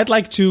 I'd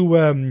like to,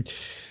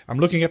 I'm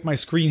looking at my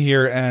screen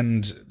here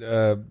and,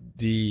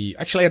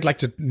 I'd like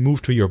to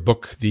move to your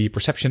book, The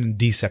Perception and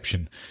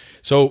Deception.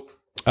 So,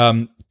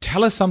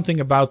 tell us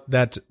something about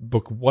that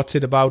book. What's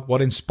it about?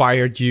 What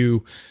inspired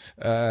you?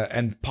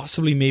 And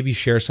possibly maybe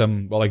share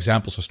some,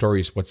 examples or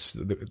stories. What's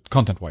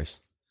content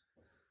wise?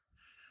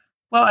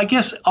 Well, I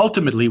guess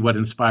ultimately what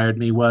inspired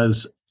me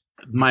was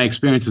my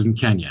experiences in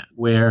Kenya,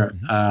 where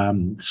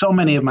so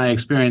many of my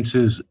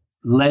experiences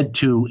led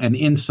to an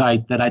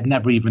insight that I'd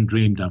never even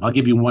dreamed of. I'll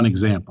give you one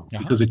example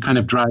because it kind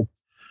of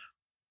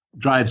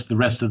drives the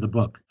rest of the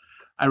book.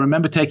 I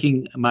remember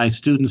taking my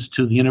students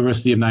to the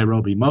University of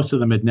Nairobi. Most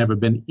of them had never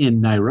been in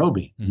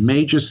Nairobi,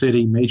 major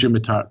city, major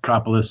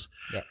metropolis.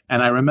 Yeah.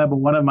 And I remember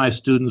one of my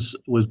students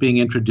was being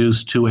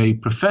introduced to a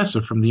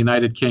professor from the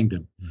United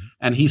Kingdom.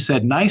 And he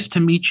said, "Nice to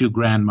meet you,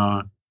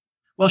 Grandma."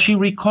 Well, she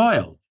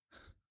recoiled.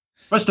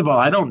 First of all,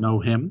 I don't know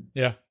him.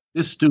 Yeah.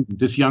 This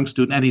young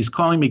student, and he's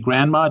calling me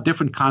grandma, a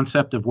different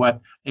concept of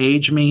what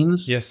age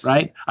means. Yes.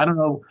 Right? I don't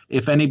know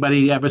if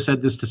anybody ever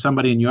said this to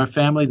somebody in your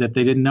family that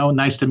they didn't know.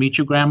 Nice to meet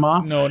you, Grandma.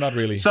 No, not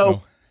really.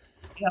 So,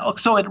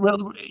 so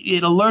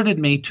it alerted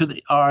me to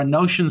our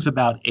notions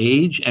about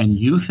age and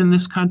youth in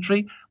this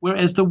country,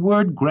 whereas the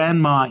word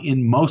grandma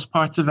in most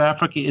parts of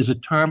Africa is a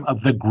term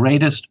of the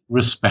greatest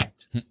respect.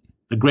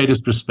 The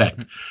greatest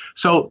respect.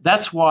 So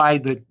that's why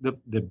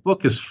the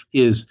book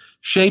is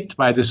shaped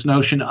by this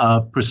notion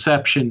of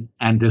perception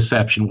and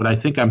deception, what I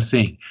think I'm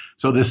seeing.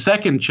 So the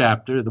second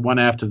chapter, the one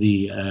after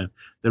the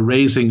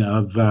raising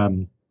of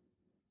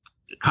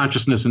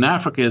consciousness in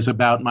Africa, is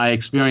about my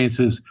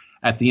experiences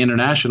at the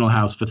International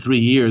House for 3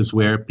 years,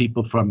 where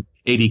people from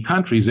 80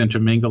 countries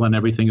intermingle and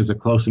everything is a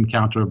close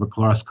encounter of a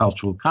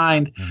cross-cultural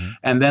kind.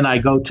 And then I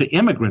go to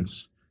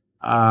immigrants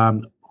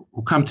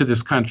who come to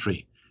this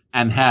country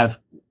and have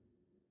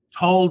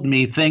told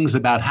me things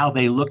about how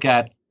they look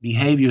at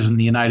behaviors in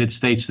the United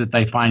States that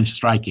they find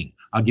striking.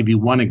 I'll give you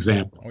one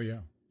example. Oh, yeah.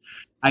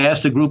 I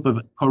asked a group of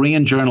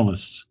Korean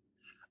journalists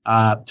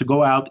to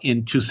go out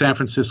into San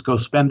Francisco,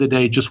 spend the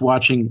day just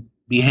watching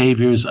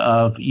behaviors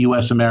of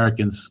U.S.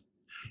 Americans,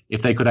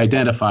 if they could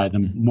identify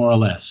them, more or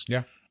less.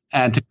 Yeah.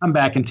 And to come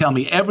back and tell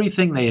me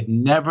everything they had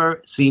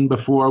never seen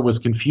before was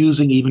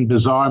confusing, even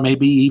bizarre,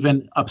 maybe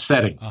even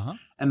upsetting.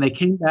 And they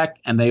came back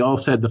and they all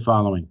said the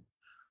following.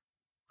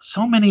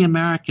 So many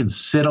Americans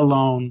sit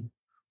alone,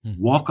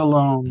 walk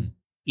alone,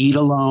 eat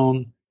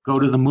alone, go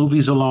to the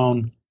movies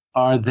alone.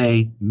 Are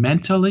they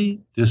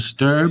mentally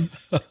disturbed?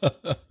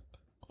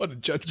 What a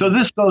judgment. So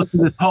this goes to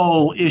this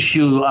whole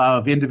issue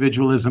of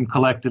individualism,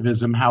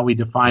 collectivism, how we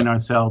define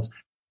ourselves.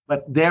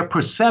 But their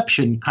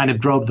perception kind of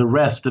drove the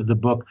rest of the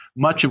book,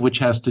 much of which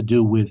has to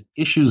do with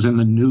issues in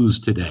the news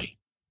today.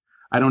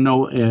 I don't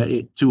know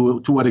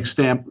to what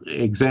extent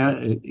you've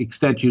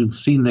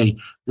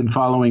been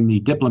following the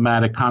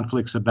diplomatic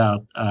conflicts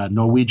about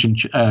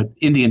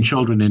Indian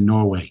children in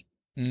Norway.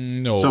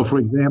 No. So, for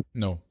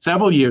example,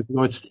 several years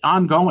ago, it's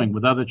ongoing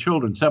with other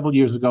children. Several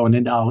years ago, and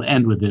then I'll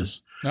end with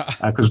this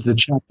because the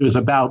chapter is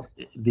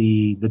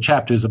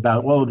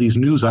about all of these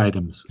news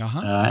items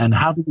and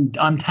how do we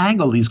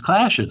untangle these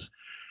clashes.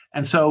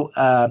 And so,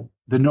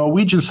 the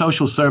Norwegian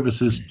Social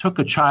Services took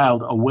a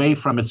child away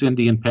from its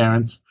Indian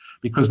parents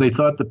because they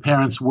thought the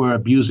parents were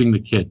abusing the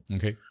kid.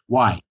 Okay.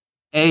 Why?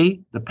 A,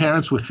 the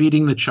parents were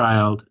feeding the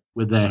child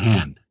with their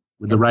hand,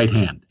 with the right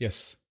hand.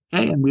 Yes.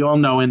 Okay, and we all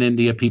know in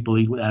India, people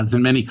eat, as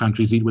in many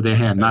countries, eat with their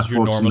hand, not forks and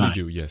knives. As you normally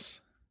do,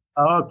 yes.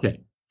 Okay.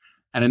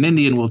 And an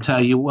Indian will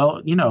tell you,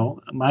 well,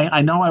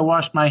 I know I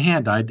washed my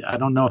hand. I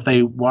don't know if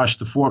they washed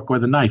the fork or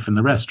the knife in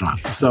the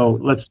restaurant. So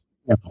let's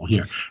be careful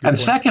here. And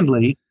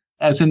secondly,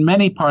 as in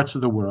many parts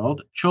of the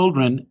world,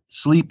 children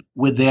sleep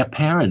with their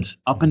parents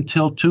up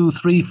until 2,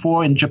 3,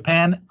 4 in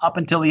Japan, up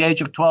until the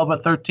age of 12 or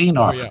 13.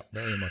 Oh, yeah,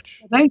 very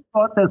much. They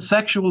thought that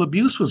sexual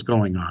abuse was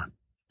going on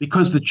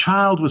because the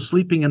child was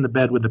sleeping in the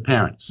bed with the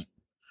parents.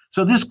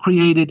 So this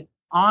created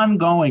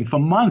ongoing, for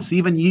months,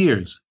 even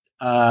years,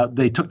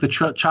 they took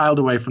the child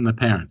away from the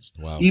parents.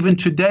 Wow. Even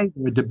today,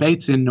 there are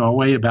debates in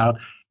Norway about,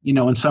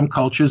 in some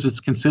cultures, it's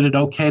considered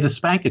okay to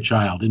spank a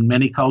child. In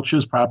many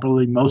cultures,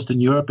 probably most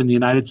in Europe and the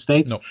United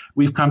States,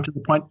 we've come to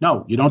the point,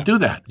 no, you don't do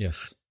that.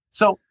 Yes.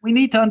 So we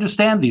need to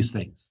understand these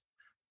things.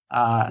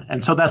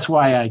 And so that's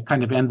why I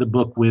kind of end the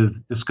book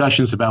with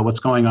discussions about what's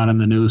going on in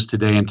the news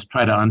today and to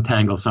try to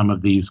untangle some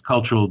of these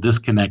cultural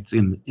disconnects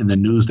in the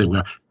news that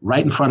we're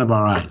right in front of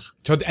our eyes.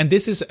 So, and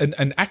this is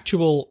an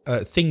actual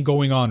thing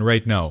going on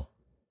right now.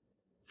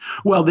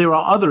 Well, there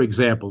are other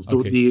examples.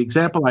 Okay. The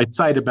example I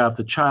cite about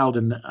the child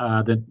in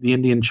the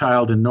Indian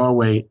child in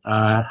Norway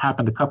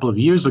happened a couple of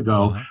years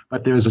ago,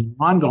 but there's an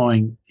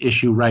ongoing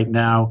issue right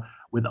now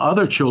with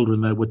other children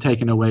that were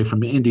taken away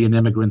from Indian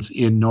immigrants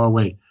in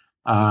Norway.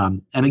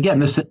 And again,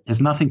 this has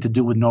nothing to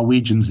do with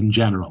Norwegians in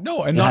general.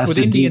 No, and not with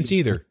Indians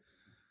either.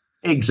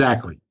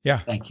 Exactly. Yeah.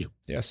 Thank you.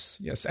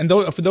 Yes. And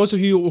for those of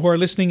you who are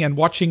listening and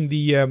watching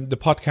the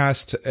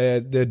podcast,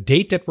 the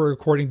date that we're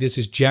recording this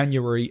is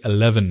January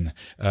 11,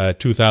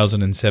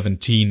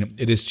 2017.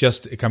 It is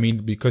just,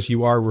 because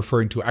you are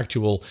referring to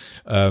actual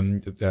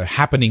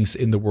happenings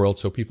in the world,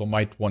 so people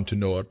might want to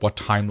know at what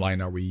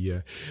timeline are we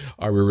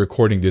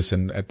recording this,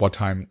 and at what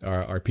time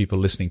are people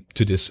listening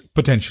to this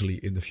potentially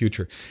in the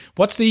future.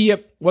 What's the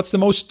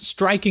most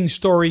striking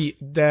story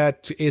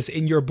that is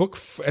in your book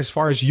as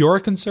far as you're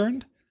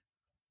concerned?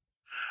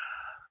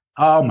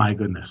 Oh, my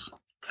goodness.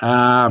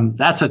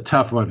 That's a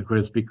tough one,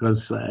 Chris,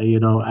 because,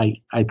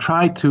 I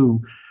try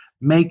to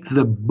make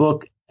the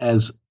book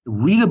as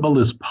readable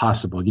as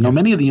possible.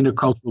 Many of the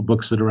intercultural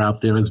books that are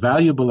out there, as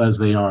valuable as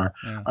they are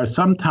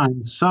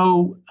sometimes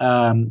so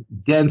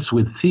dense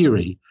with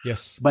theory.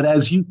 Yes. But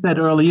as you said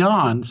early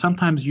on,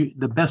 sometimes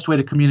the best way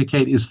to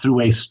communicate is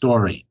through a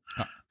story.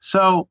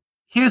 So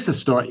here's a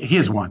story.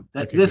 Here's one.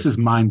 This is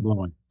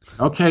mind-blowing.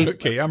 Okay?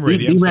 Okay, I'm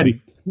ready. Be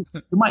ready.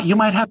 You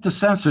might have to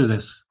censor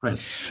this,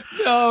 Chris.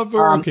 No,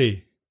 but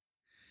okay.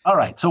 All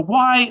right. So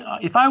why,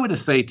 if I were to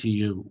say to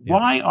you,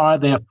 why are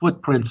there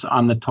footprints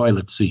on the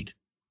toilet seat?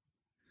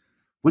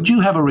 Would you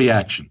have a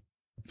reaction?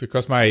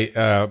 Because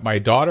my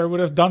daughter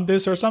would have done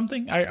this or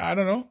something? I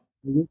don't know.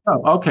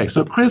 Oh, okay.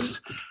 So, Chris,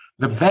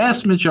 the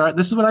vast majority,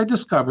 this is what I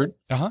discovered.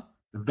 The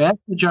vast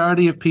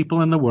majority of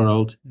people in the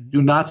world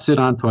do not sit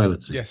on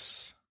toilet seats.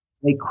 Yes.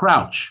 They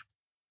crouch.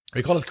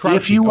 We call it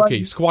crouching.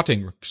 Okay,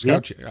 squatting.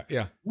 Crouching.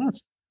 Yeah.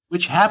 Yes.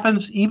 Which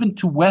happens even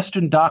to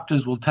Western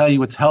doctors will tell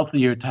you it's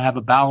healthier to have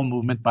a bowel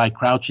movement by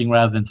crouching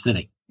rather than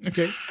sitting.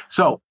 Okay.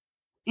 So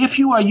if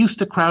you are used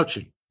to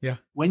crouching,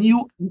 when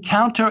you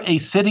encounter a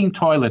sitting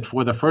toilet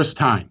for the first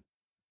time,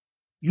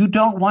 you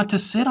don't want to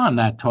sit on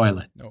that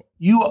toilet. No.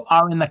 You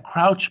are in the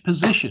crouch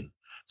position.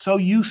 So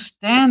you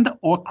stand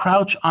or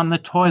crouch on the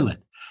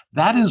toilet.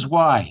 That is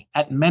why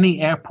at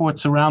many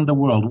airports around the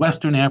world,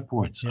 Western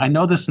airports, I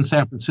know this in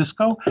San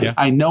Francisco,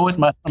 I know it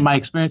from my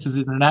experiences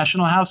at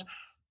International House,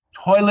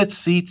 toilet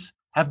seats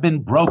have been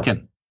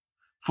broken.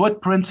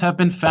 Footprints have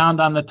been found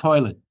on the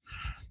toilet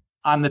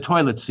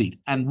seat.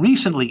 And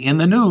recently in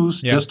the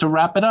news, just to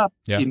wrap it up,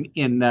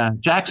 in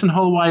Jackson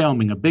Hole,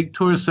 Wyoming, a big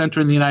tourist center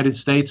in the United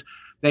States,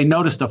 they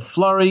noticed a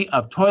flurry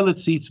of toilet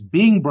seats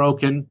being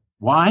broken.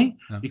 Why?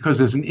 Because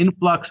there's an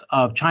influx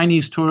of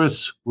Chinese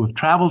tourists who have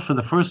traveled for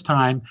the first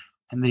time,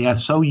 and they are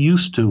so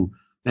used to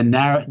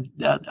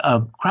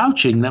the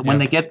crouching that when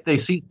they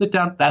see sit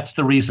down, that's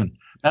the reason.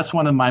 That's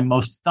one of my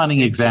most stunning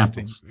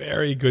examples.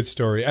 Very good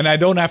story. And I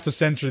don't have to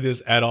censor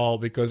this at all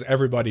because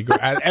everybody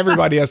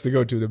has to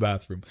go to the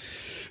bathroom.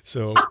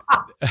 So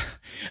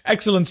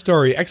excellent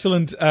story.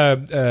 Excellent,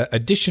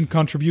 addition,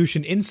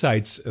 contribution,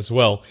 insights as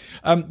well.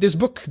 This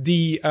book,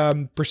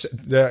 again,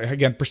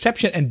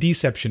 Perception and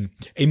Deception,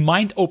 a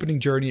mind-opening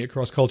journey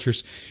across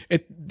cultures.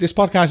 This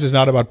podcast is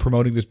not about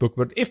promoting this book,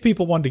 but if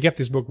people want to get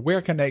this book,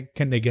 where can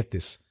they get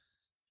this?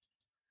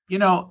 You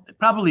know,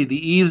 probably the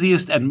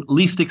easiest and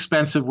least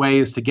expensive way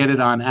is to get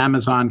it on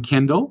Amazon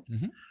Kindle.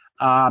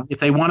 If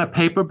they want a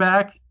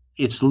paperback,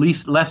 it's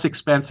less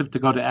expensive to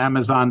go to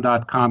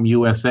Amazon.com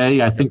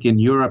USA. I think in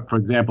Europe, for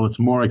example, it's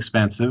more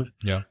expensive.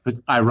 But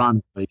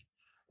ironically,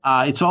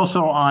 it's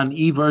also on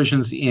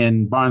e-versions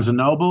in Barnes &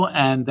 Noble,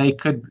 and they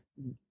could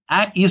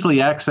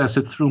easily access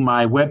it through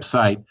my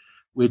website,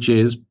 which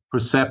is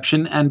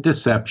Perception and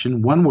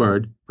Deception, one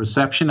word,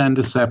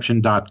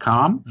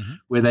 perceptionanddeception.com,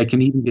 where they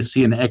can even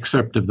see an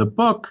excerpt of the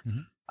book,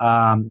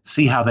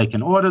 see how they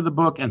can order the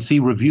book, and see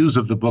reviews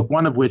of the book,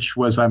 one of which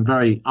I'm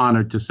very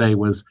honored to say,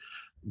 was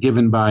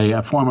given by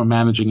a former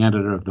managing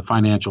editor of the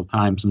Financial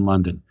Times in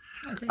London,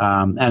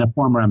 and a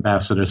former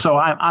ambassador. So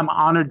I'm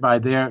honored by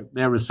their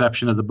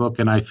reception of the book,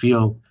 and I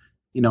feel,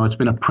 it's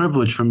been a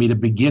privilege for me to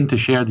begin to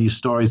share these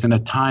stories in a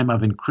time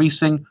of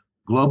increasing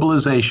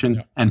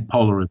globalization and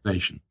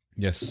polarization.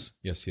 Yes,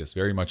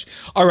 very much.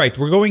 All right,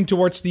 we're going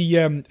towards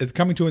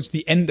coming towards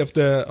the end of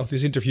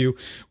this interview,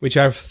 which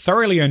I've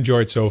thoroughly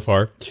enjoyed so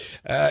far.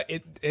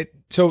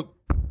 So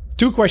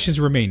 2 questions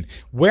remain.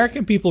 Where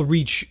can people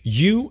reach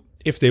you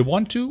if they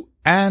want to?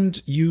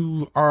 And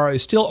you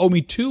still owe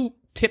me 2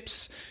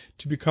 tips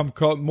to become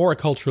more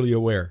culturally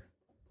aware.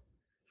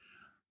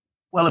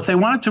 Well, if they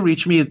wanted to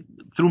reach me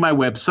through my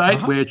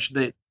website, which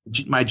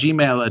my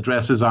Gmail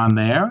address is on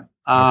there,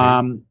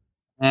 and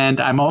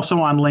I'm also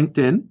on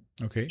LinkedIn.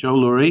 Joe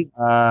Lurie.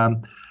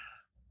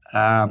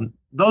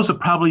 Those are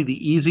probably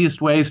the easiest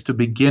ways to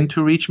begin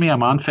to reach me.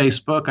 I'm on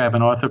Facebook. I have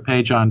an author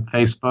page on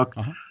Facebook.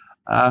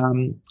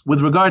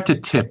 With regard to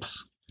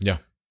tips,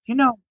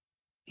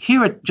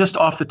 here just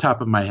off the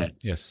top of my head,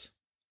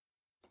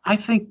 I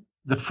think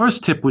the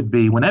first tip would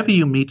be whenever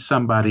you meet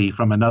somebody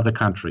from another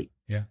country,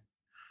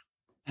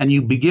 and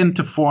you begin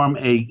to form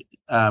a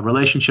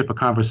relationship, a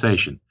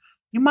conversation,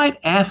 you might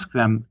ask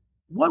them,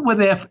 what were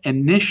their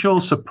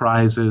initial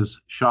surprises,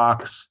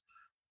 shocks,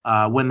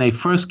 when they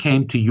first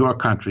came to your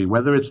country,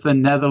 whether it's the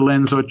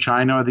Netherlands or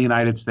China or the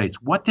United States?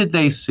 What did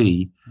they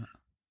see?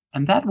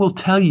 And that will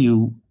tell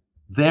you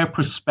their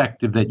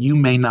perspective that you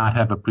may not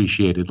have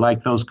appreciated,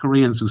 like those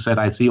Koreans who said,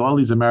 I see all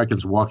these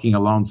Americans walking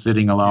alone,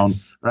 sitting alone,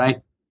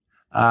 right?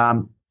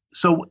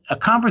 So a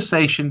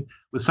conversation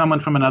with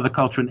someone from another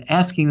culture and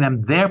asking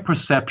them their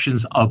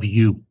perceptions of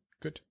you.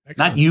 Good.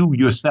 Excellent. Not you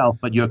yourself,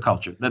 but your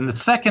culture. Then the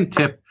second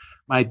tip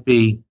might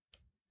be,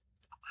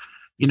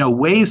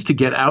 ways to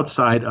get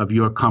outside of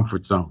your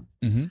comfort zone.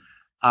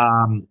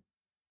 And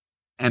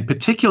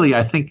particularly,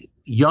 I think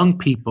young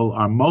people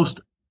are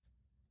most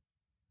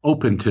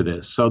open to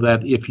this, so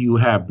that if you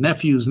have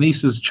nephews,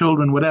 nieces,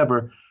 children,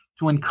 whatever,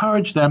 to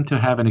encourage them to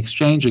have an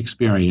exchange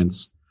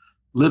experience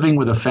living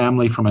with a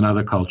family from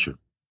another culture.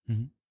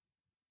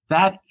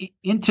 That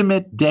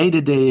intimate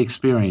day-to-day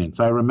experience.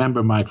 I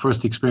remember my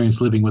first experience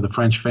living with a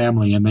French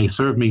family, and they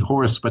served me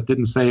horse but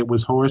didn't say it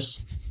was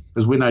horse,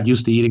 because we're not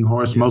used to eating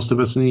horse, most of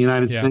us in the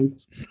United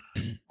States.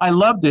 I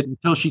loved it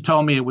until she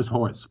told me it was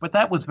horse. But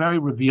that was very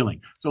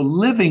revealing. So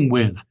living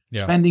with,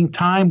 spending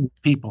time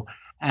with people.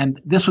 And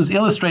this was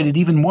illustrated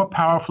even more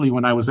powerfully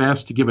when I was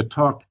asked to give a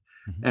talk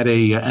at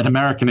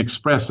American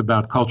Express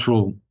about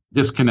cultural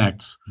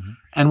disconnects.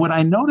 And what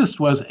I noticed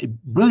was a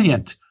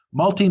brilliant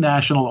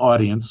multinational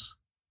audience,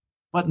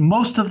 but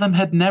most of them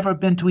had never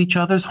been to each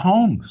other's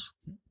homes.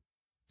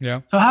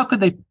 So how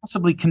could they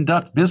possibly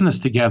conduct business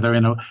together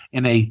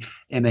in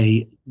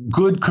a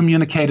good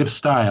communicative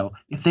style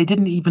if they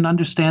didn't even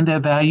understand their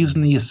values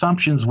and the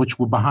assumptions which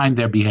were behind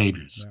their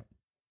behaviors?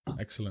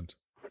 Excellent.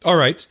 All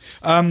right.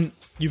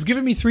 You've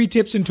given me 3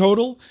 tips in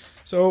total.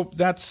 So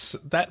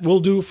that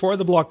will do for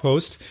the blog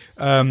post,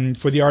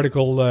 for the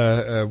article,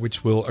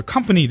 which will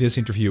accompany this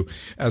interview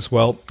as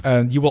well.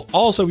 And you will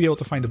also be able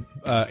to find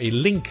a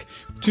link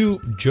to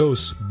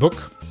Joe's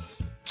book.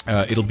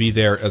 It'll be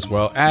there as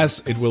well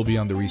as it will be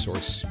on the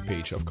resource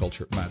page of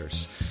Culture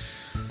Matters.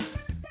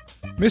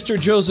 Mr.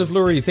 Joseph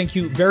Lurie, thank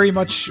you very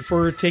much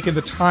for taking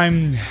the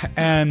time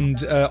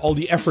and all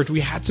the effort. We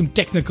had some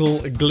technical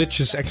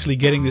glitches actually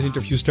getting this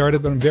interview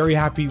started, but I'm very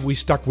happy we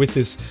stuck with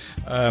this.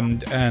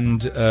 And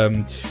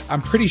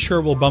I'm pretty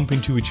sure we'll bump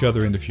into each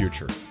other in the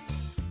future.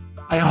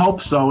 I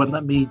hope so. And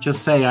let me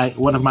just say,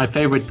 one of my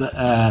favorite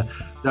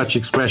Dutch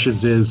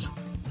expressions is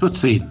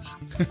totsiens.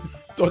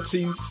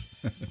 Totsiens.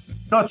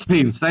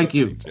 Totsiens. Thank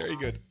you. Very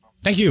good.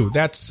 Thank you.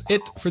 That's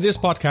it for this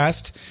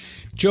podcast.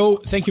 Joe,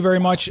 thank you very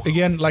much.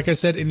 Again, like I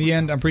said, in the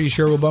end, I'm pretty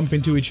sure we'll bump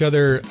into each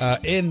other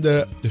in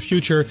the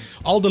future.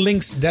 All the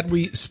links that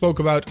we spoke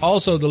about,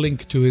 also the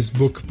link to his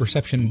book,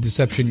 Perception and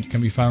Deception,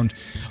 can be found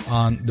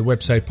on the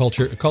website,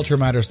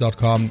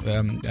 culturematters.com.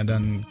 And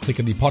then click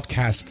on the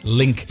podcast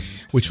link,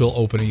 which will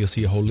open and you'll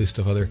see a whole list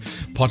of other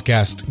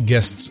podcast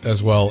guests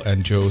as well.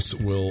 And Joe's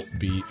will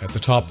be at the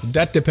top.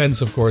 That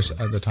depends, of course,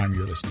 on the time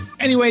you're listening.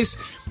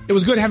 Anyways, it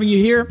was good having you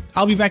here.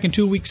 I'll be back in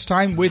 2 weeks'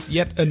 time with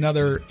yet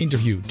another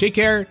interview. Take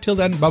care. Till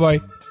then,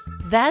 bye-bye.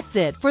 That's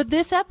it for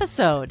this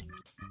episode.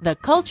 The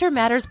Culture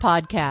Matters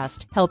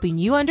Podcast, helping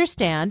you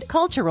understand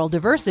cultural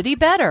diversity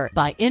better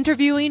by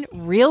interviewing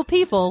real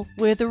people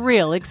with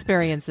real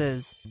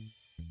experiences.